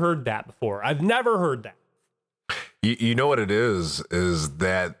ever heard that before. I've never heard that. You know what it is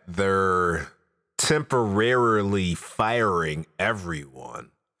that they're temporarily firing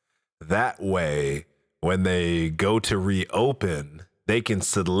everyone. That way, when they go to reopen, they can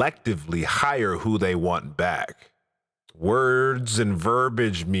selectively hire who they want back. Words and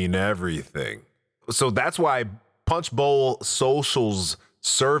verbiage mean everything. So that's why Punch Bowl Social's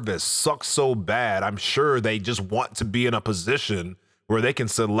service sucks so bad. I'm sure they just want to be in a position where they can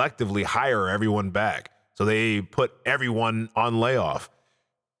selectively hire everyone back. So they put everyone on layoff.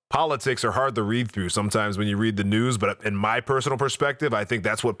 Politics are hard to read through sometimes when you read the news, but in my personal perspective, I think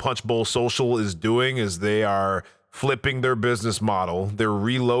that's what Punch Bowl Social is doing, is they are flipping their business model. They're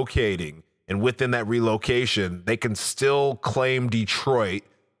relocating, and within that relocation, they can still claim Detroit,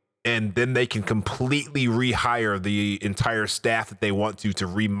 and then they can completely rehire the entire staff that they want to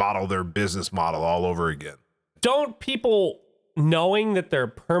remodel their business model all over again. Don't people, knowing that they're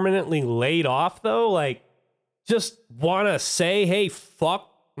permanently laid off, though, like, just want to say, hey, fuck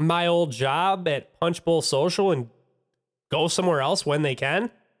my old job at Punch Bowl Social and go somewhere else when they can?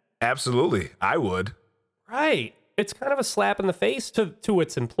 Absolutely. I would. Right. It's kind of a slap in the face to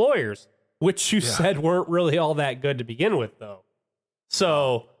its employers, which you said weren't really all that good to begin with, though.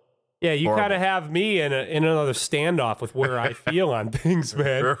 So, yeah, you kind of have me in another standoff with where I feel on things,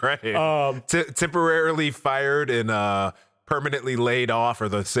 man. Right. Temporarily fired and permanently laid off are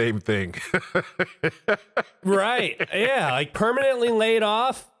the same thing. Right. Yeah. Like, permanently laid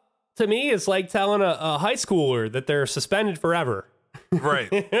off to me is like telling a high schooler that they're suspended forever.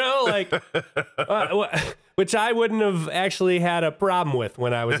 Right. You know, like, which I wouldn't have actually had a problem with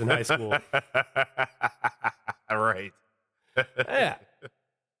when I was in high school. Right. Yeah.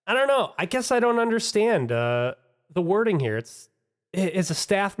 I don't know. I guess I don't understand the wording here. It's as a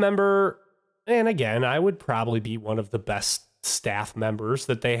staff member. And again, I would probably be one of the best staff members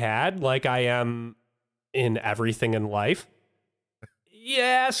that they had, like I am in everything in life. You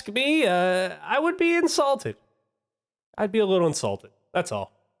ask me, I would be insulted. I'd be a little insulted. That's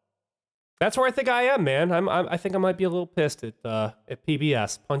all. That's where I think I am, man. I think I might be a little pissed at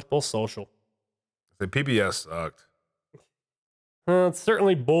PBS, Punch Bowl Social. The PBS sucked. It's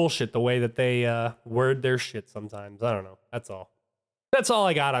certainly bullshit the way that they word their shit sometimes. I don't know. That's all. That's all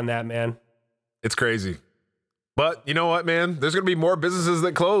I got on that, man. It's crazy. But you know what, man? There's going to be more businesses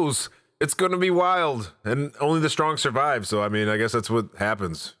that close. It's going to be wild. And only the strong survive. So, I mean, I guess that's what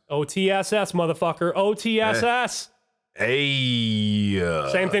happens. OTSS, motherfucker. OTSS. Hey.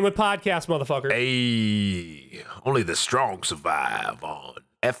 Same thing with podcasts, motherfucker. Hey. Only the strong survive on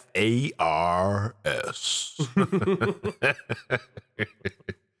FARS.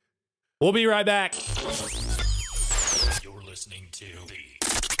 We'll be right back. You're listening to the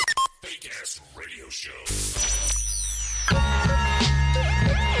Fake Ass Radio Show.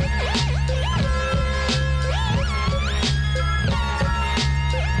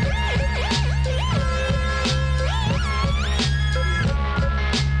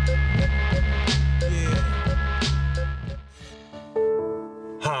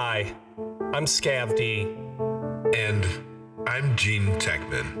 Hi, I'm Scav D. And I'm Gene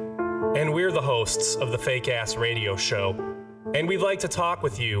Techman. And we're the hosts of the Fake Ass Radio Show. And we'd like to talk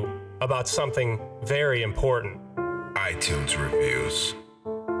with you about something very important. iTunes reviews.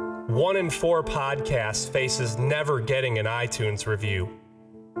 1 in 4 podcasts faces never getting an iTunes review.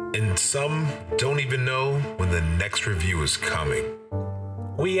 And some don't even know when the next review is coming.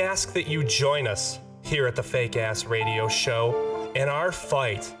 We ask that you join us here at the Fake Ass Radio Show in our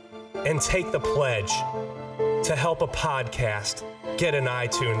fight and take the pledge to help a podcast get an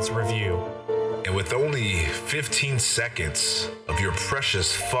iTunes review. And with only 15 seconds of your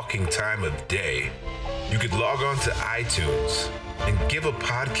precious fucking time of day, you could log on to iTunes and give a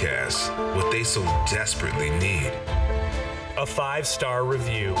podcast what they so desperately need. A 5-star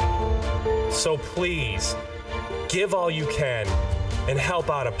review. So please, give all you can and help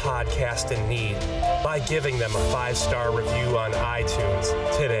out a podcast in need by giving them a 5-star review on iTunes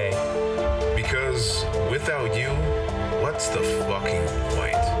today. Because without you, what's the fucking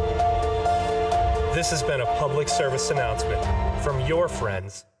point? This has been a public service announcement from your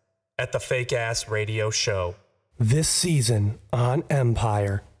friends at the Fake Ass Radio Show. This season on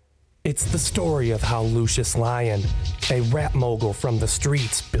Empire, It's the story of how Lucius Lyon, a rap mogul from the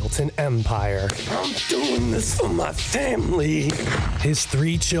streets, built an empire. I'm doing this for my family. His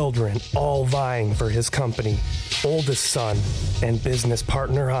 3 children, all vying for his company. Oldest son and business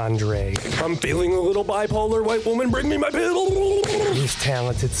partner Andre. I'm feeling a little bipolar, white woman, bring me my pill. His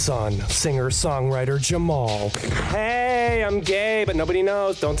talented son, singer-songwriter Jamal. Hey, I'm gay, but nobody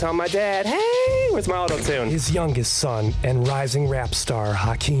knows. Don't tell my dad. Hey, where's my auto-tune? His youngest son and rising rap star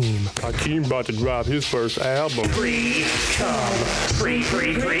Hakeem. Hakeem about to drop his first album. Free come, free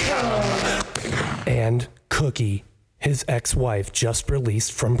come. And Cookie, his ex-wife just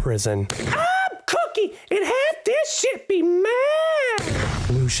released from prison. I'm Cookie, and half this shit be mad.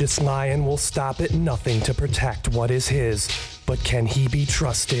 Lucius Lyon will stop at nothing to protect what is his, but can he be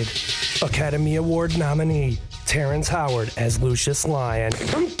trusted? Academy Award nominee Terrence Howard as Lucius Lyon.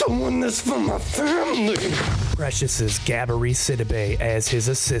 I'm doing this for my family. Precious's Gabby Sidibe as his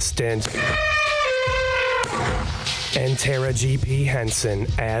assistant. And Tara G.P. Henson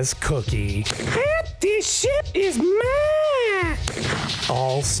as Cookie. This shit is mad!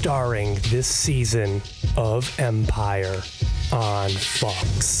 All starring this season of Empire on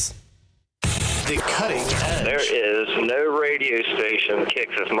Fox. The cutting edge. There is no radio station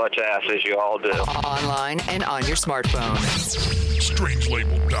kicks as much ass as you all do. Online and on your smartphone.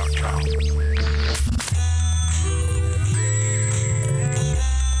 Strangelabel.com.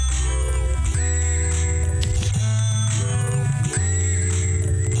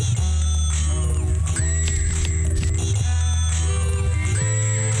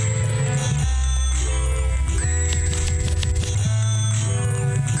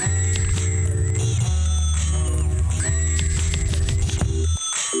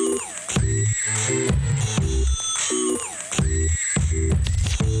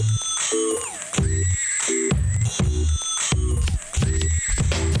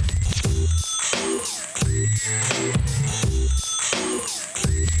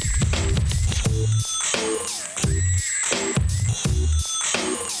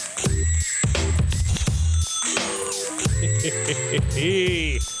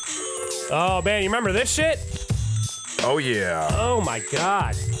 Oh, man, you remember this shit? Oh, yeah. Oh, my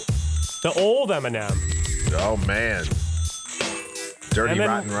God. The old Eminem. Oh, man. Dirty Emin,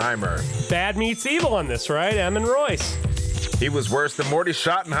 Rotten Rhymer. Bad meets evil on this, right? Emin Royce. He was worse than Morty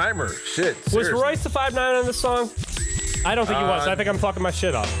Schottenheimer. Shit, seriously. Was Royce the 5'9" on this song? I don't think he was. I think I'm fucking my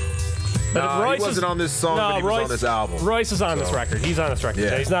shit up. But no, Royce he wasn't on this song, but he was on this album. Royce is on this record. He's on this record.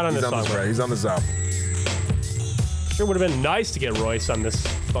 Yeah, he's not on this song. He's on this album. Sure would have been nice to get Royce on this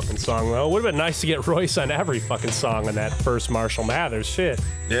fucking song, though. Would have been nice to get Royce on every fucking song on that first Marshall Mathers shit.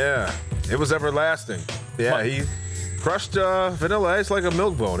 Yeah, it was everlasting. Yeah, he crushed Vanilla Ice like a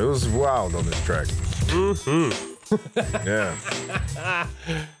milk bone. It was wild on this track. Yeah.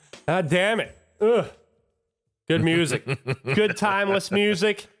 God damn it. Ugh. Good music. Good timeless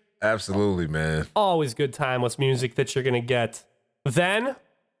music. Absolutely, man. Always good timeless music that you're going to get then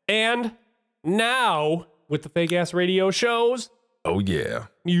and now with the fake ass radio shows. Oh, yeah.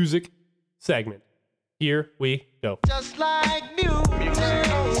 Music segment. Here we go. Just like music.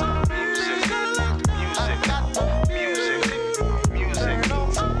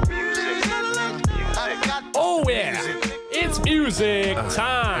 Oh, yeah. It's music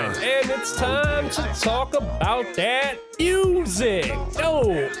time. And it's time to talk about that music.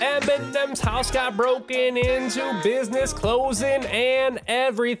 Oh, Eminem's house got broken into, business closing, and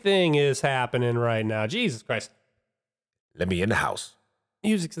everything is happening right now. Jesus Christ. Let me in the house.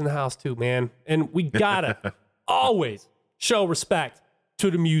 Music's in the house too, man. And we gotta always show respect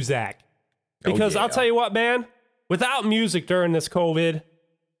to the music. Because I'll tell you what, man, without music during this COVID,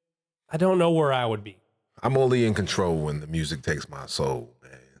 I don't know where I would be. I'm only in control when the music takes my soul,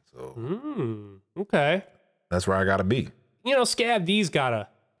 man. So Okay. that's where I gotta be. You know, Scab D's got a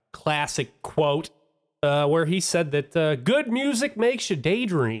classic quote where he said that good music makes you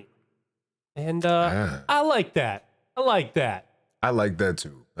daydream. And I like that. I like that. I like that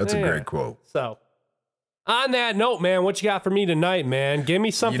too. That's a great quote. So, on that note, man, what you got for me tonight, man? Give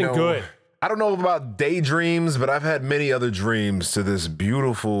me something good. I don't know about daydreams, but I've had many other dreams to this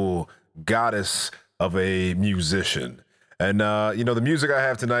beautiful goddess of a musician. And, the music I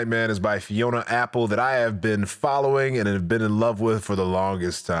have tonight, man, is by Fiona Apple that I have been following and have been in love with for the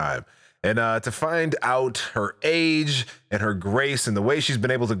longest time. And to find out her age and her grace and the way she's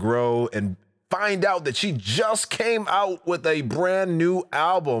been able to grow and find out that she just came out with a brand new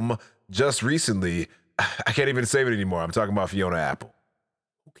album just recently. I can't even say it anymore. I'm talking about Fiona Apple.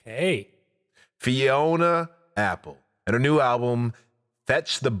 Okay. Fiona Apple. And her new album,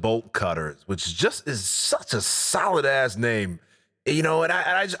 Fetch the Bolt Cutters, which just is such a solid ass name. You know, and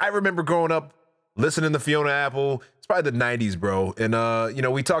I remember growing up listening to Fiona Apple. It's probably the 90s, bro. And, you know,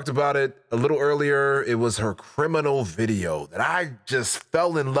 we talked about it a little earlier. It was her Criminal video that I just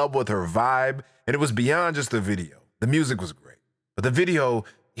fell in love with her vibe. And it was beyond just the video. The music was great. But the video,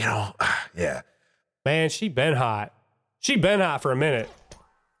 you know, yeah. Man, she been hot. She been hot for a minute.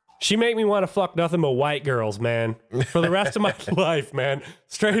 She make me want to fuck nothing but white girls, man. For the rest of my life, man.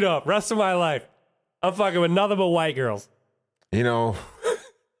 Straight up, rest of my life. I'm fucking with nothing but white girls. You know,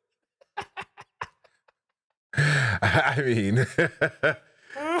 I mean,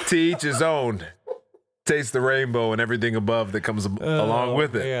 to each his own. Taste the rainbow and everything above that comes along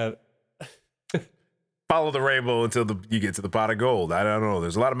with it. Man. Follow the rainbow until you get to the pot of gold. I don't know.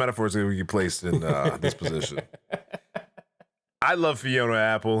 There's a lot of metaphors that we can place in this position. I love Fiona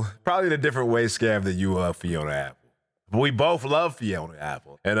Apple. Probably in a different way, Scav, that you love Fiona Apple. But we both love Fiona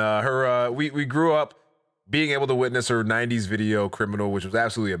Apple. And we grew up being able to witness her 90s video, Criminal, which was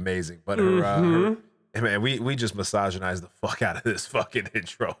absolutely amazing. But her man, we just misogynized the fuck out of this fucking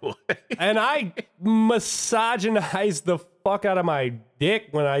intro. And I misogynized the fuck out of my dick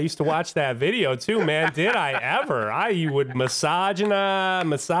when I used to watch that video too, man. Did I ever? I would misogynize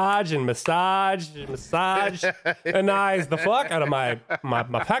the fuck out of my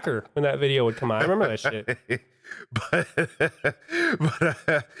pecker when that video would come out. I remember that shit.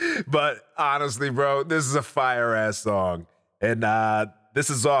 But honestly, bro, this is a fire ass song. And this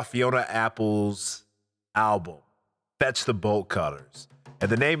is off Fiona Apple's album, Fetch the Bolt Cutters.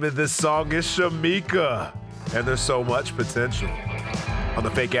 And the name of this song is Shamika. And there's so much potential. On the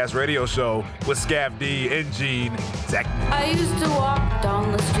Fake Ass Radio Show with Scav D and Gene Zach. I used to walk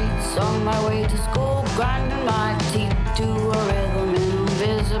down the streets on my way to school, grinding my teeth to a rhythm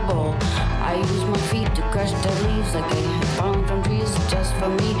invisible. I used my feet to crush dead leaves like they had fallen from trees just for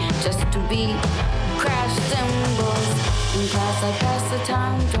me, just to be crash cymbals. In class I passed the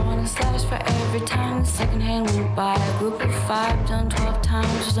time, drawing a slash for every time the second hand went by. A group of 5 done 12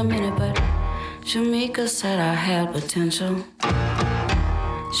 times was a minute, but Shamika said I had potential.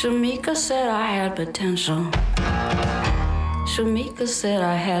 Shamika said I had potential. Shamika said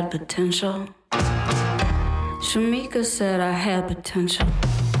I had potential. Shamika said I had potential.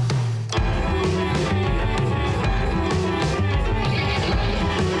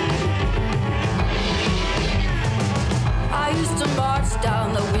 I used to march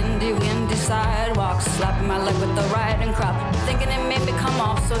down the windy sidewalk, slapping my leg with the riding crop, thinking it made me come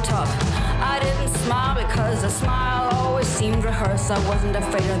off so tough. I didn't smile because a smile always seemed rehearsed. I wasn't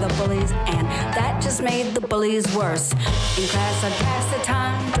afraid of the bullies, and that just made the bullies worse. In class I'd pass the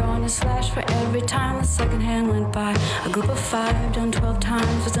time, drawing a slash for every time the second hand went by. A group of 5 done 12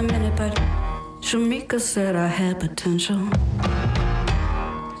 times was a minute, but Shamika said I had potential.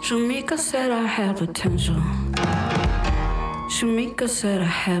 Shamika said I had potential. Shamika said I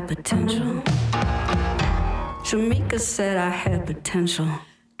had potential. Shamika said I had potential.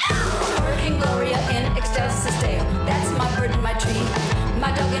 Hurricane Gloria in ecstasy stale. That's my bird and my tree.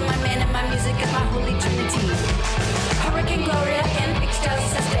 My dog and my man and my music is my holy trinity. Hurricane Gloria in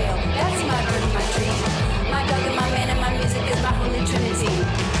ecstasy stale. That's my bird and my tree. My dog and my man and my music is my holy trinity.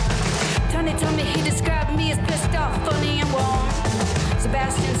 Tony told me he described me as pissed off, funny and warm.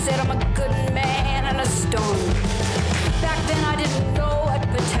 Sebastian said I'm a good man in a storm. Back then I didn't know what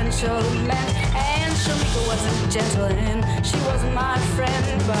potential meant, and Shamika wasn't gentle and she wasn't my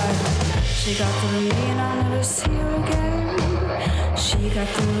friend, but she got through to me and I'll never see her again. She got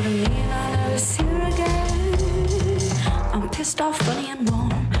through to me and I'll never see her again. I'm pissed off, funny and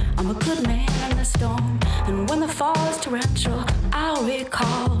warm. I'm a good man in the storm, and when the fall is torrential, I'll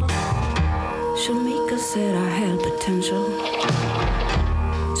recall Shamika said I had potential.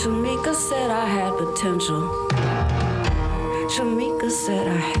 Shamika said I had potential. Shamika said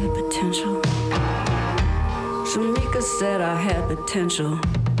I had potential. Shamika said I had potential.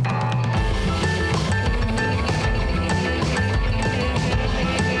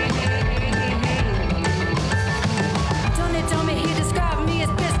 Tony told me he described me as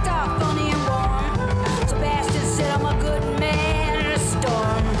pissed off, funny and warm. Sebastian said I'm a good man in a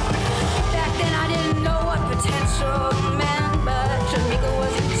storm. Back then I didn't know what potential meant, but Shamika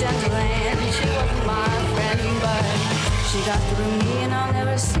wasn't gentle and she wasn't my friend, but she got through to me and I'll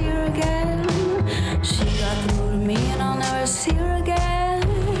never see her again. She got through to me and I'll never see her again.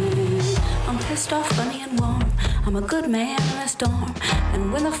 I'm pissed off, funny and warm. I'm a good man in a storm,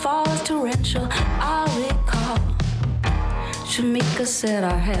 and when the fall is torrential, I'll recall Shamika said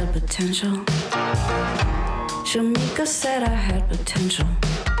I had potential. Shamika said I had potential.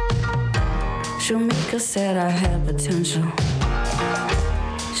 Shamika said I had potential.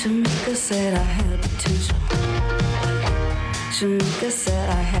 Shamika said I had potential. Shanika said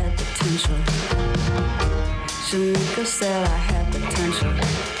I had potential. Shanika said I had potential.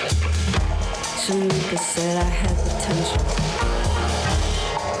 Shanika said I had potential.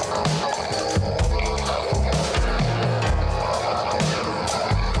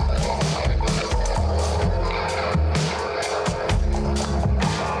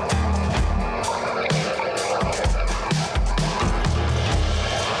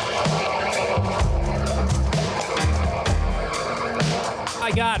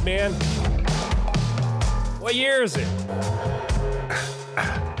 My God, man. What year is it?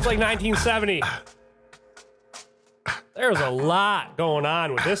 It's like 1970. There's a lot going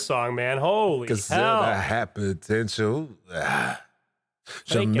on with this song, man. Holy hell. Said I had potential.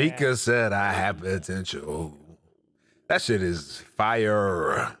 Shamika said I had potential. That shit is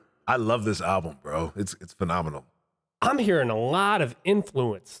fire. I love this album, bro. It's phenomenal. I'm hearing a lot of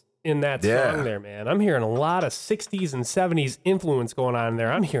influence in that song there, man. I'm hearing a lot of 60s and 70s influence going on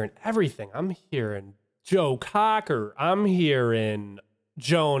there. I'm hearing everything. I'm hearing Joe Cocker. I'm hearing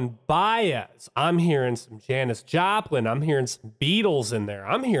Joan Baez. I'm hearing some Janis Joplin. I'm hearing some Beatles in there.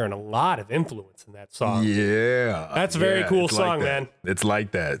 I'm hearing a lot of influence in that song. Yeah. That's a very cool song, like man. It's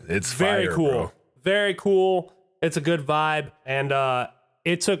like that. It's very fire, cool. Bro. Very cool. It's a good vibe. And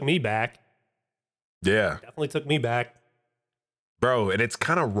it took me back. Yeah. Definitely took me back. Bro, and it's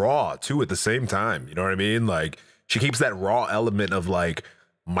kind of raw, too, at the same time. You know what I mean? Like, she keeps that raw element of, like,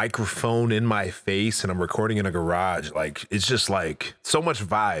 microphone in my face and I'm recording in a garage. Like, it's just, like, so much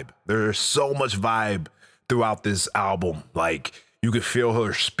vibe. There's so much vibe throughout this album. Like, you could feel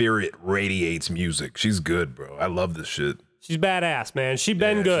her spirit radiates music. She's good, bro. I love this shit. She's badass, man. She's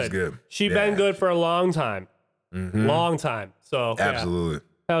been good. She's good. She's been good for a long time. Mm-hmm. Long time. So, absolutely.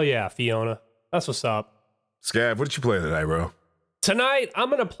 Yeah. Hell yeah, Fiona. That's what's up. Scav, what did you play tonight, bro? Tonight,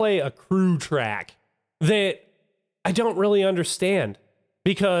 I'm going to play a crew track that I don't really understand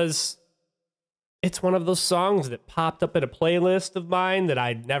because it's one of those songs that popped up in a playlist of mine that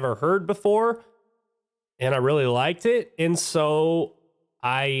I'd never heard before, and I really liked it. And so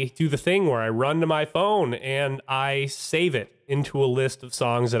I do the thing where I run to my phone and I save it into a list of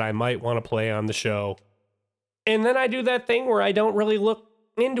songs that I might want to play on the show. And then I do that thing where I don't really look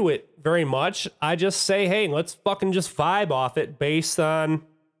into it very much. I just say, hey, let's fucking just vibe off it based on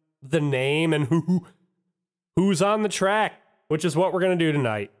the name and who's on the track, which is what we're going to do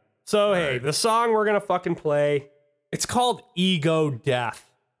tonight. So, hey, the song we're going to fucking play, it's called Ego Death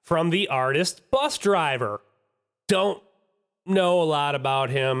from the artist Bus Driver. Don't know a lot about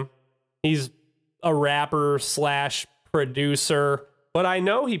him. He's a rapper / producer, but I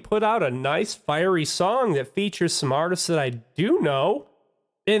know he put out a nice fiery song that features some artists that I do know.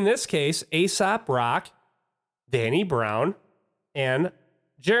 In this case, A$AP Rock, Danny Brown, and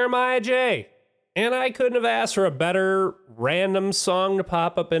Jeremiah J. And I couldn't have asked for a better random song to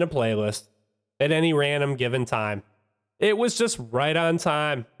pop up in a playlist at any random given time. It was just right on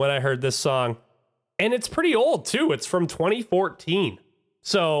time when I heard this song. And it's pretty old, too. It's from 2014.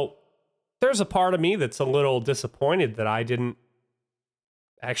 So there's a part of me that's a little disappointed that I didn't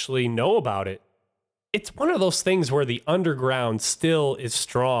actually know about it. It's one of those things where the underground still is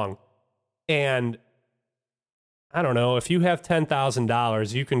strong. And I don't know, if you have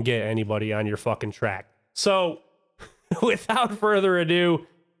 $10,000, you can get anybody on your fucking track. So without further ado,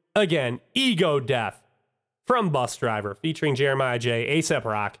 again, Ego Death from Bus Driver featuring Jeremiah J, A$AP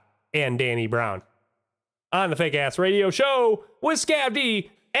Rock, and Danny Brown on the Fake Ass Radio Show with Scav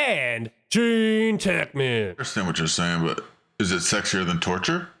D and Gene Techman. I understand what you're saying, but is it sexier than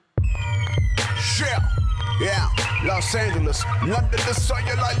torture? Yeah, Los Angeles, London, the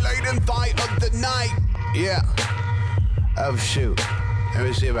cellulite late in fight of the night. Yeah. Oh, shoot. Let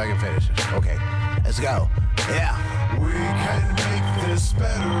me see if I can finish this. Okay, let's go. Yeah. We can make this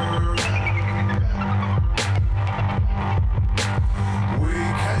better. We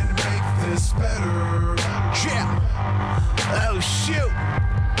can make this better. Yeah. Oh, shoot.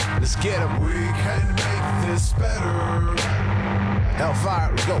 Let's get him. We can make this better.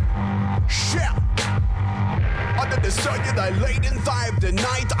 Hellfire, let's go. Yeah. Under the cellulite late in vibe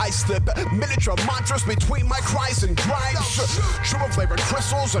tonight, I slip miniature mantras between my cries and gripes. Sugar flavored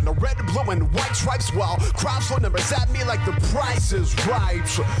crystals and the red, blue, and white stripes, while crowds throw numbers at me like the price is right.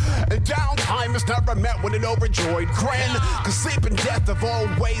 And downtime is never met with an overjoyed grin, cause sleep and death have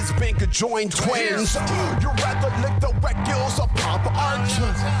always been conjoined twins. You'd rather lick the wet gills of pop art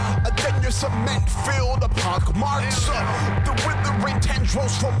than your cement fill the pock marks. The withering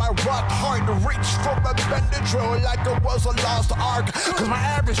tendrils from my rock heart reach for a Benadryl like it was a lost ark. Cause my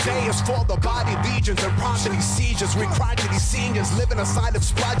average day is for the body legions and prompting these seizures. We cry to these seniors living a side of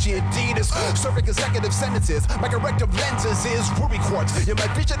splotchy Adidas, serving consecutive sentences. My corrective lenses is ruby quartz. Yeah, my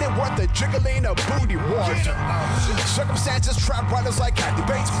vision ain't worth the jiggling a booty wart. Circumstances trap riders like Kathy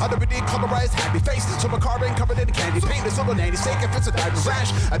Bates. Under a decolorized happy face. So my car ain't covered in candy paint. It's little nanny steak if it's a diamond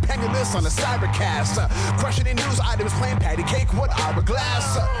rash. I penniless on a cybercast. Crushing in news items, playing patty cake with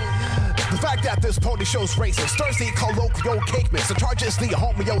hourglass. The fact that this pony show's racist, Thursday colloquial cake mix, the charges the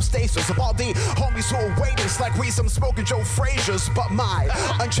homeostasis of all the homies who are waiting. It's like we some smoking Joe Frazier's, but my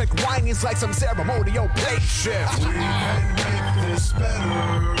unchecked whining's like some ceremonial plate shift. We can make this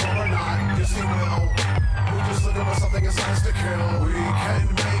better or not, yes we will. We just looking for something that signs to kill. We can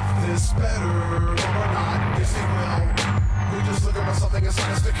make this better or not, yes we will. We just looking for something that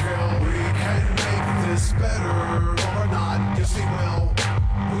signs to kill. We can make this better or not, yes we will.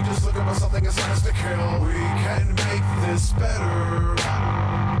 We just looking for something that signs to kill. We can make this better.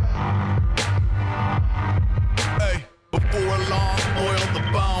 Hey, before long, oil the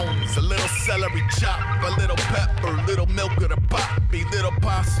bones. A little celery chop, a little pepper, little milk of the poppy, little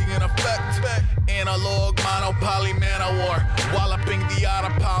posse in effect. Analog, mono, poly, man-o-war. Walloping the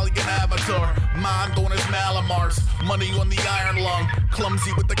autopoly and avatar. Mind on his Malamars. Money on the iron lung.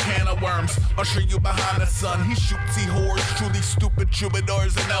 Clumsy with the can of worms. Usher you behind the sun. He shoots, he whores. Truly stupid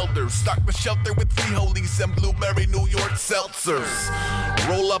troubadours and elders. Stock the shelter with free-holies and blueberry New York seltzers.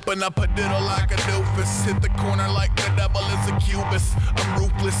 Roll up in a padiddle like a doofus. Hit the corner like the devil is a cubist. I'm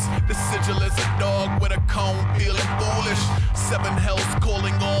ruthless. The sigil is a dog with a cone feeling foolish. 7 hells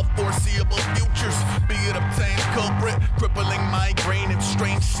calling all foreseeable futures. Be it obtained culprit. Crippling migraine and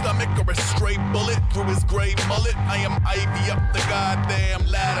strange stomach. Or a stray bullet through his gray mullet. I am Ivy up the goddamn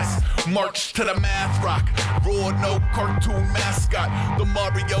lattice. March to the math rock. Raw no cartoon mascot. The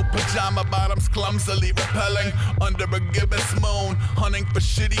Mario pajama bottoms clumsily repelling. Under a gibbous moon. Hunting for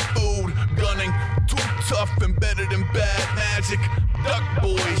shitty food. Gunning. Too tough, embedded in bad magic. Duck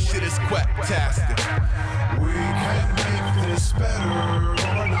boy shit is quacktastic. We can make this better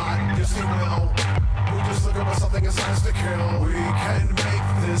or not, yes we will. We just looking for something that signs to kill. We can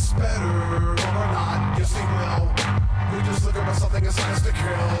make this better or not, yes we will. We just looking for something that signs to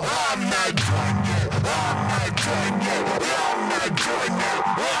kill. I'm not doing it. I'm not doing it. I'm not doing it.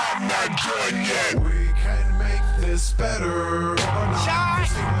 I'm not doing it. We can make this better or not,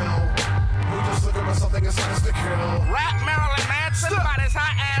 yes we will. We just looking for something that signs to kill. Rap Marilyn Manson, about as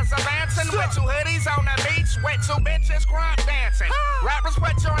high as a Manson. With 2 hoodies on the beach, with 2 bitches crunk dancing. Rappers,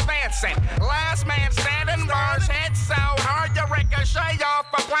 what you're advancing. Last man standing, bars hit so hard you ricochet off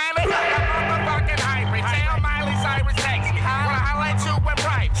a planet. Motherfucking hybrid. Tell Miley Cyrus text me. Wanna highlight you in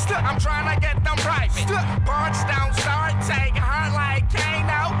private. I'm trying to get them private. Punch don't start, take heart like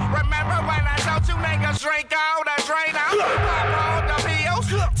Kano. Remember when I told you niggas drink all the drain out? Pop all the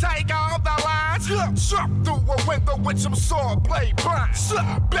pills, take all the lines. Jump through a window with some sword blade blinds.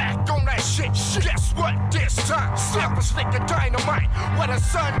 Back on that shit, guess what this time? Slap a stick of dynamite where the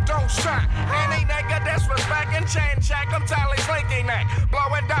sun don't shine. Any nigga disrespecting, chain check him till he's slinky neck.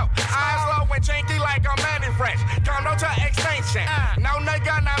 Blowing dope, eyes low and chinky like a Manny Fresh. Condo to extinction, no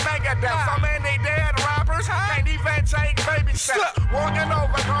nigga not Megadeth. So many dead rappers can't even take baby steps. Walking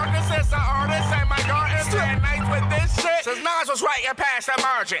over carcasses, the artist and my garden. 10 nights with this shit. Since Nas was writing past the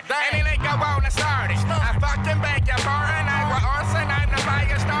margin. Any nigga wanna start it. I fucking beg your pardon. I was arson. I'm the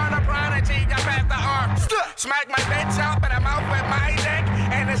fire starter prodigy. I path the art. Smack my bitch up in the mouth with my dick.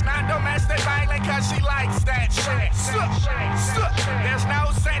 And it's not domestic violence cause she likes that shit. There's no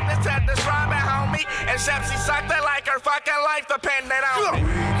sentence to describe it, homie. Except she sucked it like her fucking life depended on it. We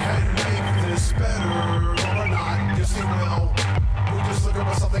can make this better or not, yes we will. We just looking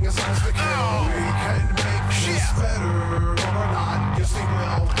for something that signs to kill. We can make this better or not, yes we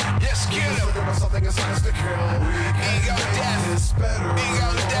will. Yes, we just looking for something that signs to kill. We can make this better or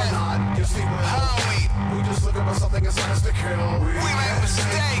not, yes we will. We just looking for something that signs to kill. We make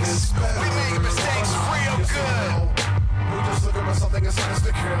mistakes. We make mistakes real good. We just looking for something that signs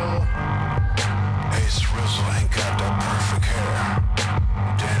to kill. Ace Russell ain't got that perfect hair.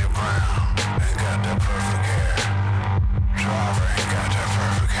 Danny Brown ain't got that perfect hair. Driver ain't got that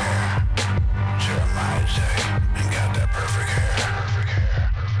perfect hair. Jeremiah J ain't got that perfect hair.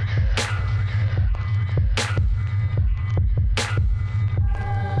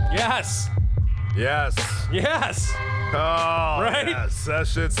 Yes. Yes. Yes. Oh, right? Yes. That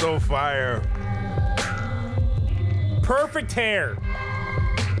shit's so fire. Perfect Hair.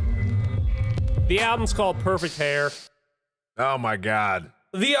 The album's called Perfect Hair. Oh my God.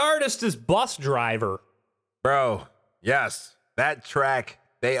 The artist is Bus Driver. Bro, yes. That track,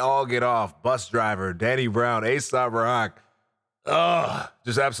 they all get off. Bus Driver, Danny Brown, A$AP Rock. Ugh,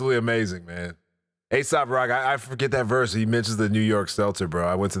 just absolutely amazing, man. A$AP Rock, I forget that verse. He mentions the New York Seltzer, bro.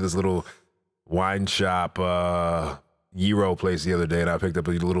 I went to this little wine shop, Gyro place the other day, and I picked up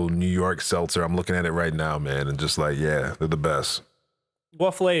a little New York Seltzer. I'm looking at it right now, man, and just like, yeah, they're the best.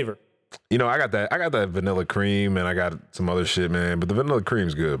 What flavor? You know, I got that vanilla cream, and I got some other shit, man. But the vanilla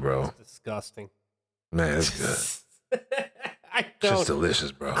cream's good, bro. It's disgusting. Man, it's good. It's just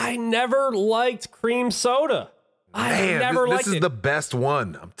delicious, bro. I never liked cream soda. I never liked it. This is the best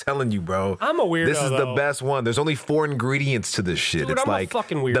one. I'm telling you, bro. I'm a weirdo. This is the best one. There's only 4 ingredients to this shit. Dude, it's I'm like a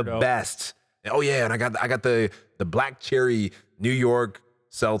fucking weirdo. The best. Oh yeah, and I got the black cherry New York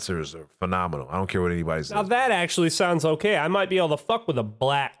seltzers are phenomenal. I don't care what anybody says. Now that actually sounds okay. I might be able to fuck with a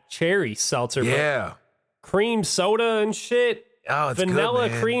black cherry seltzer. Yeah. Cream soda and shit. Oh, it's vanilla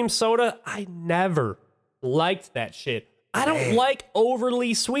good, man. cream soda. I never liked that shit. I don't like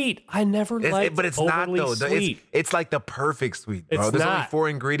overly sweet. I never liked but it's not though. Sweet. It's like the perfect sweet, bro. It's There's not. only 4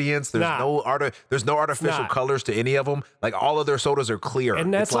 ingredients. There's no artificial colors to any of them. Like all of their sodas are clear.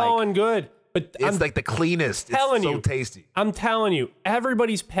 And that's it's like, all and good. But it's like the cleanest. It's so tasty. I'm telling you,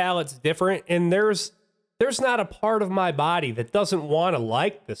 everybody's palate's different, and there's not a part of my body that doesn't want to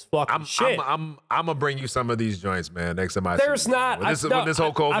like this fucking shit. I'm gonna bring you some of these joints, man. Next time I There's see you. not. When this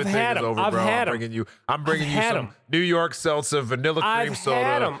whole COVID thing is over, I've bro. had I'm bringing you some New York Seltzer vanilla cream soda,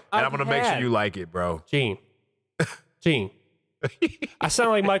 and I'm gonna make sure you like it, bro. Gene, I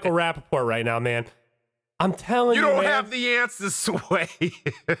sound like Michael Rappaport right now, man. I'm telling you, you don't man, have the answers, Sway.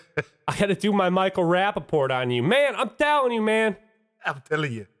 I got to do my Michael Rappaport on you, man. I'm telling you, man. I'm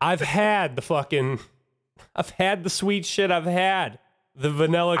telling you. I've had the sweet shit. I've had the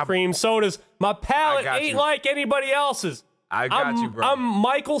vanilla cream sodas. My palate ain't like anybody else's. I got you, bro. I'm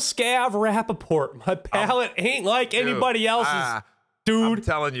Michael Scav Rappaport. My palate ain't like anybody else's. Dude, I'm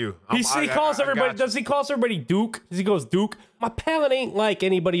telling you. Does he call everybody Duke? He goes Duke. My palate ain't like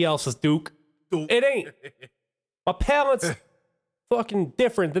anybody else's, Duke. It ain't. My palate's fucking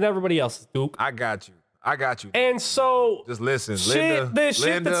different than everybody else's, Duke. I got you. And so just listen, Linda, the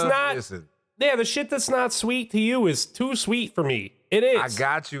shit that's not sweet to you is too sweet for me. It is. I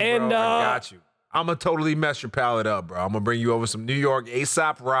got you, bro. I got you. I'm gonna totally mess your palate up, bro. I'm gonna bring you over some New York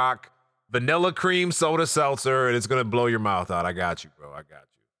A$AP Rock vanilla cream soda seltzer, and it's gonna blow your mouth out. I got you, bro. I got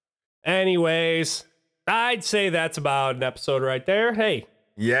you. Anyways, I'd say that's about an episode right there. Hey.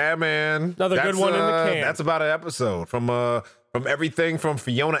 Yeah, man. Another good one in the can. That's about an episode. From everything from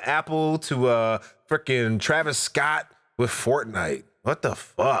Fiona Apple to freaking Travis Scott with Fortnite. What the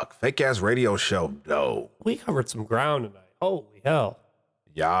fuck? Fake ass radio show. No. We covered some ground tonight. Holy hell.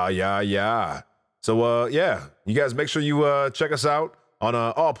 Yeah. So yeah, you guys make sure you check us out on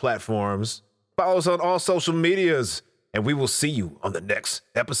all platforms. Follow us on all social medias, and we will see you on the next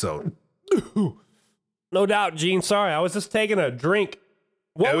episode. No doubt, Gene. Sorry, I was just taking a drink.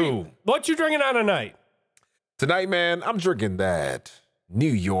 What you drinking on tonight? Tonight, man, I'm drinking that New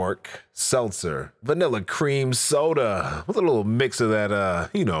York Seltzer vanilla cream soda with a little mix of that,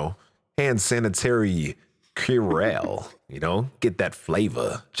 hand sanitary Purell. Get that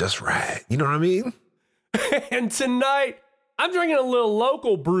flavor just right. You know what I mean? And tonight, I'm drinking a little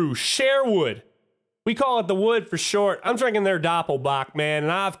local brew, Sherwood. We call it the Wood for short. I'm drinking their Doppelbock, man,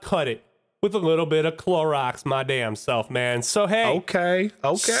 and I've cut it with a little bit of Clorox, my damn self, man. So, hey. Okay.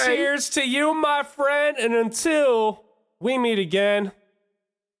 Cheers to you, my friend. And until we meet again,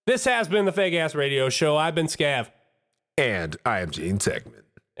 this has been the Fake Ass Radio Show. I've been Scav. And I am Gene Techman.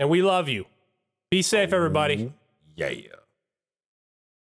 And we love you. Be safe, everybody. Yeah.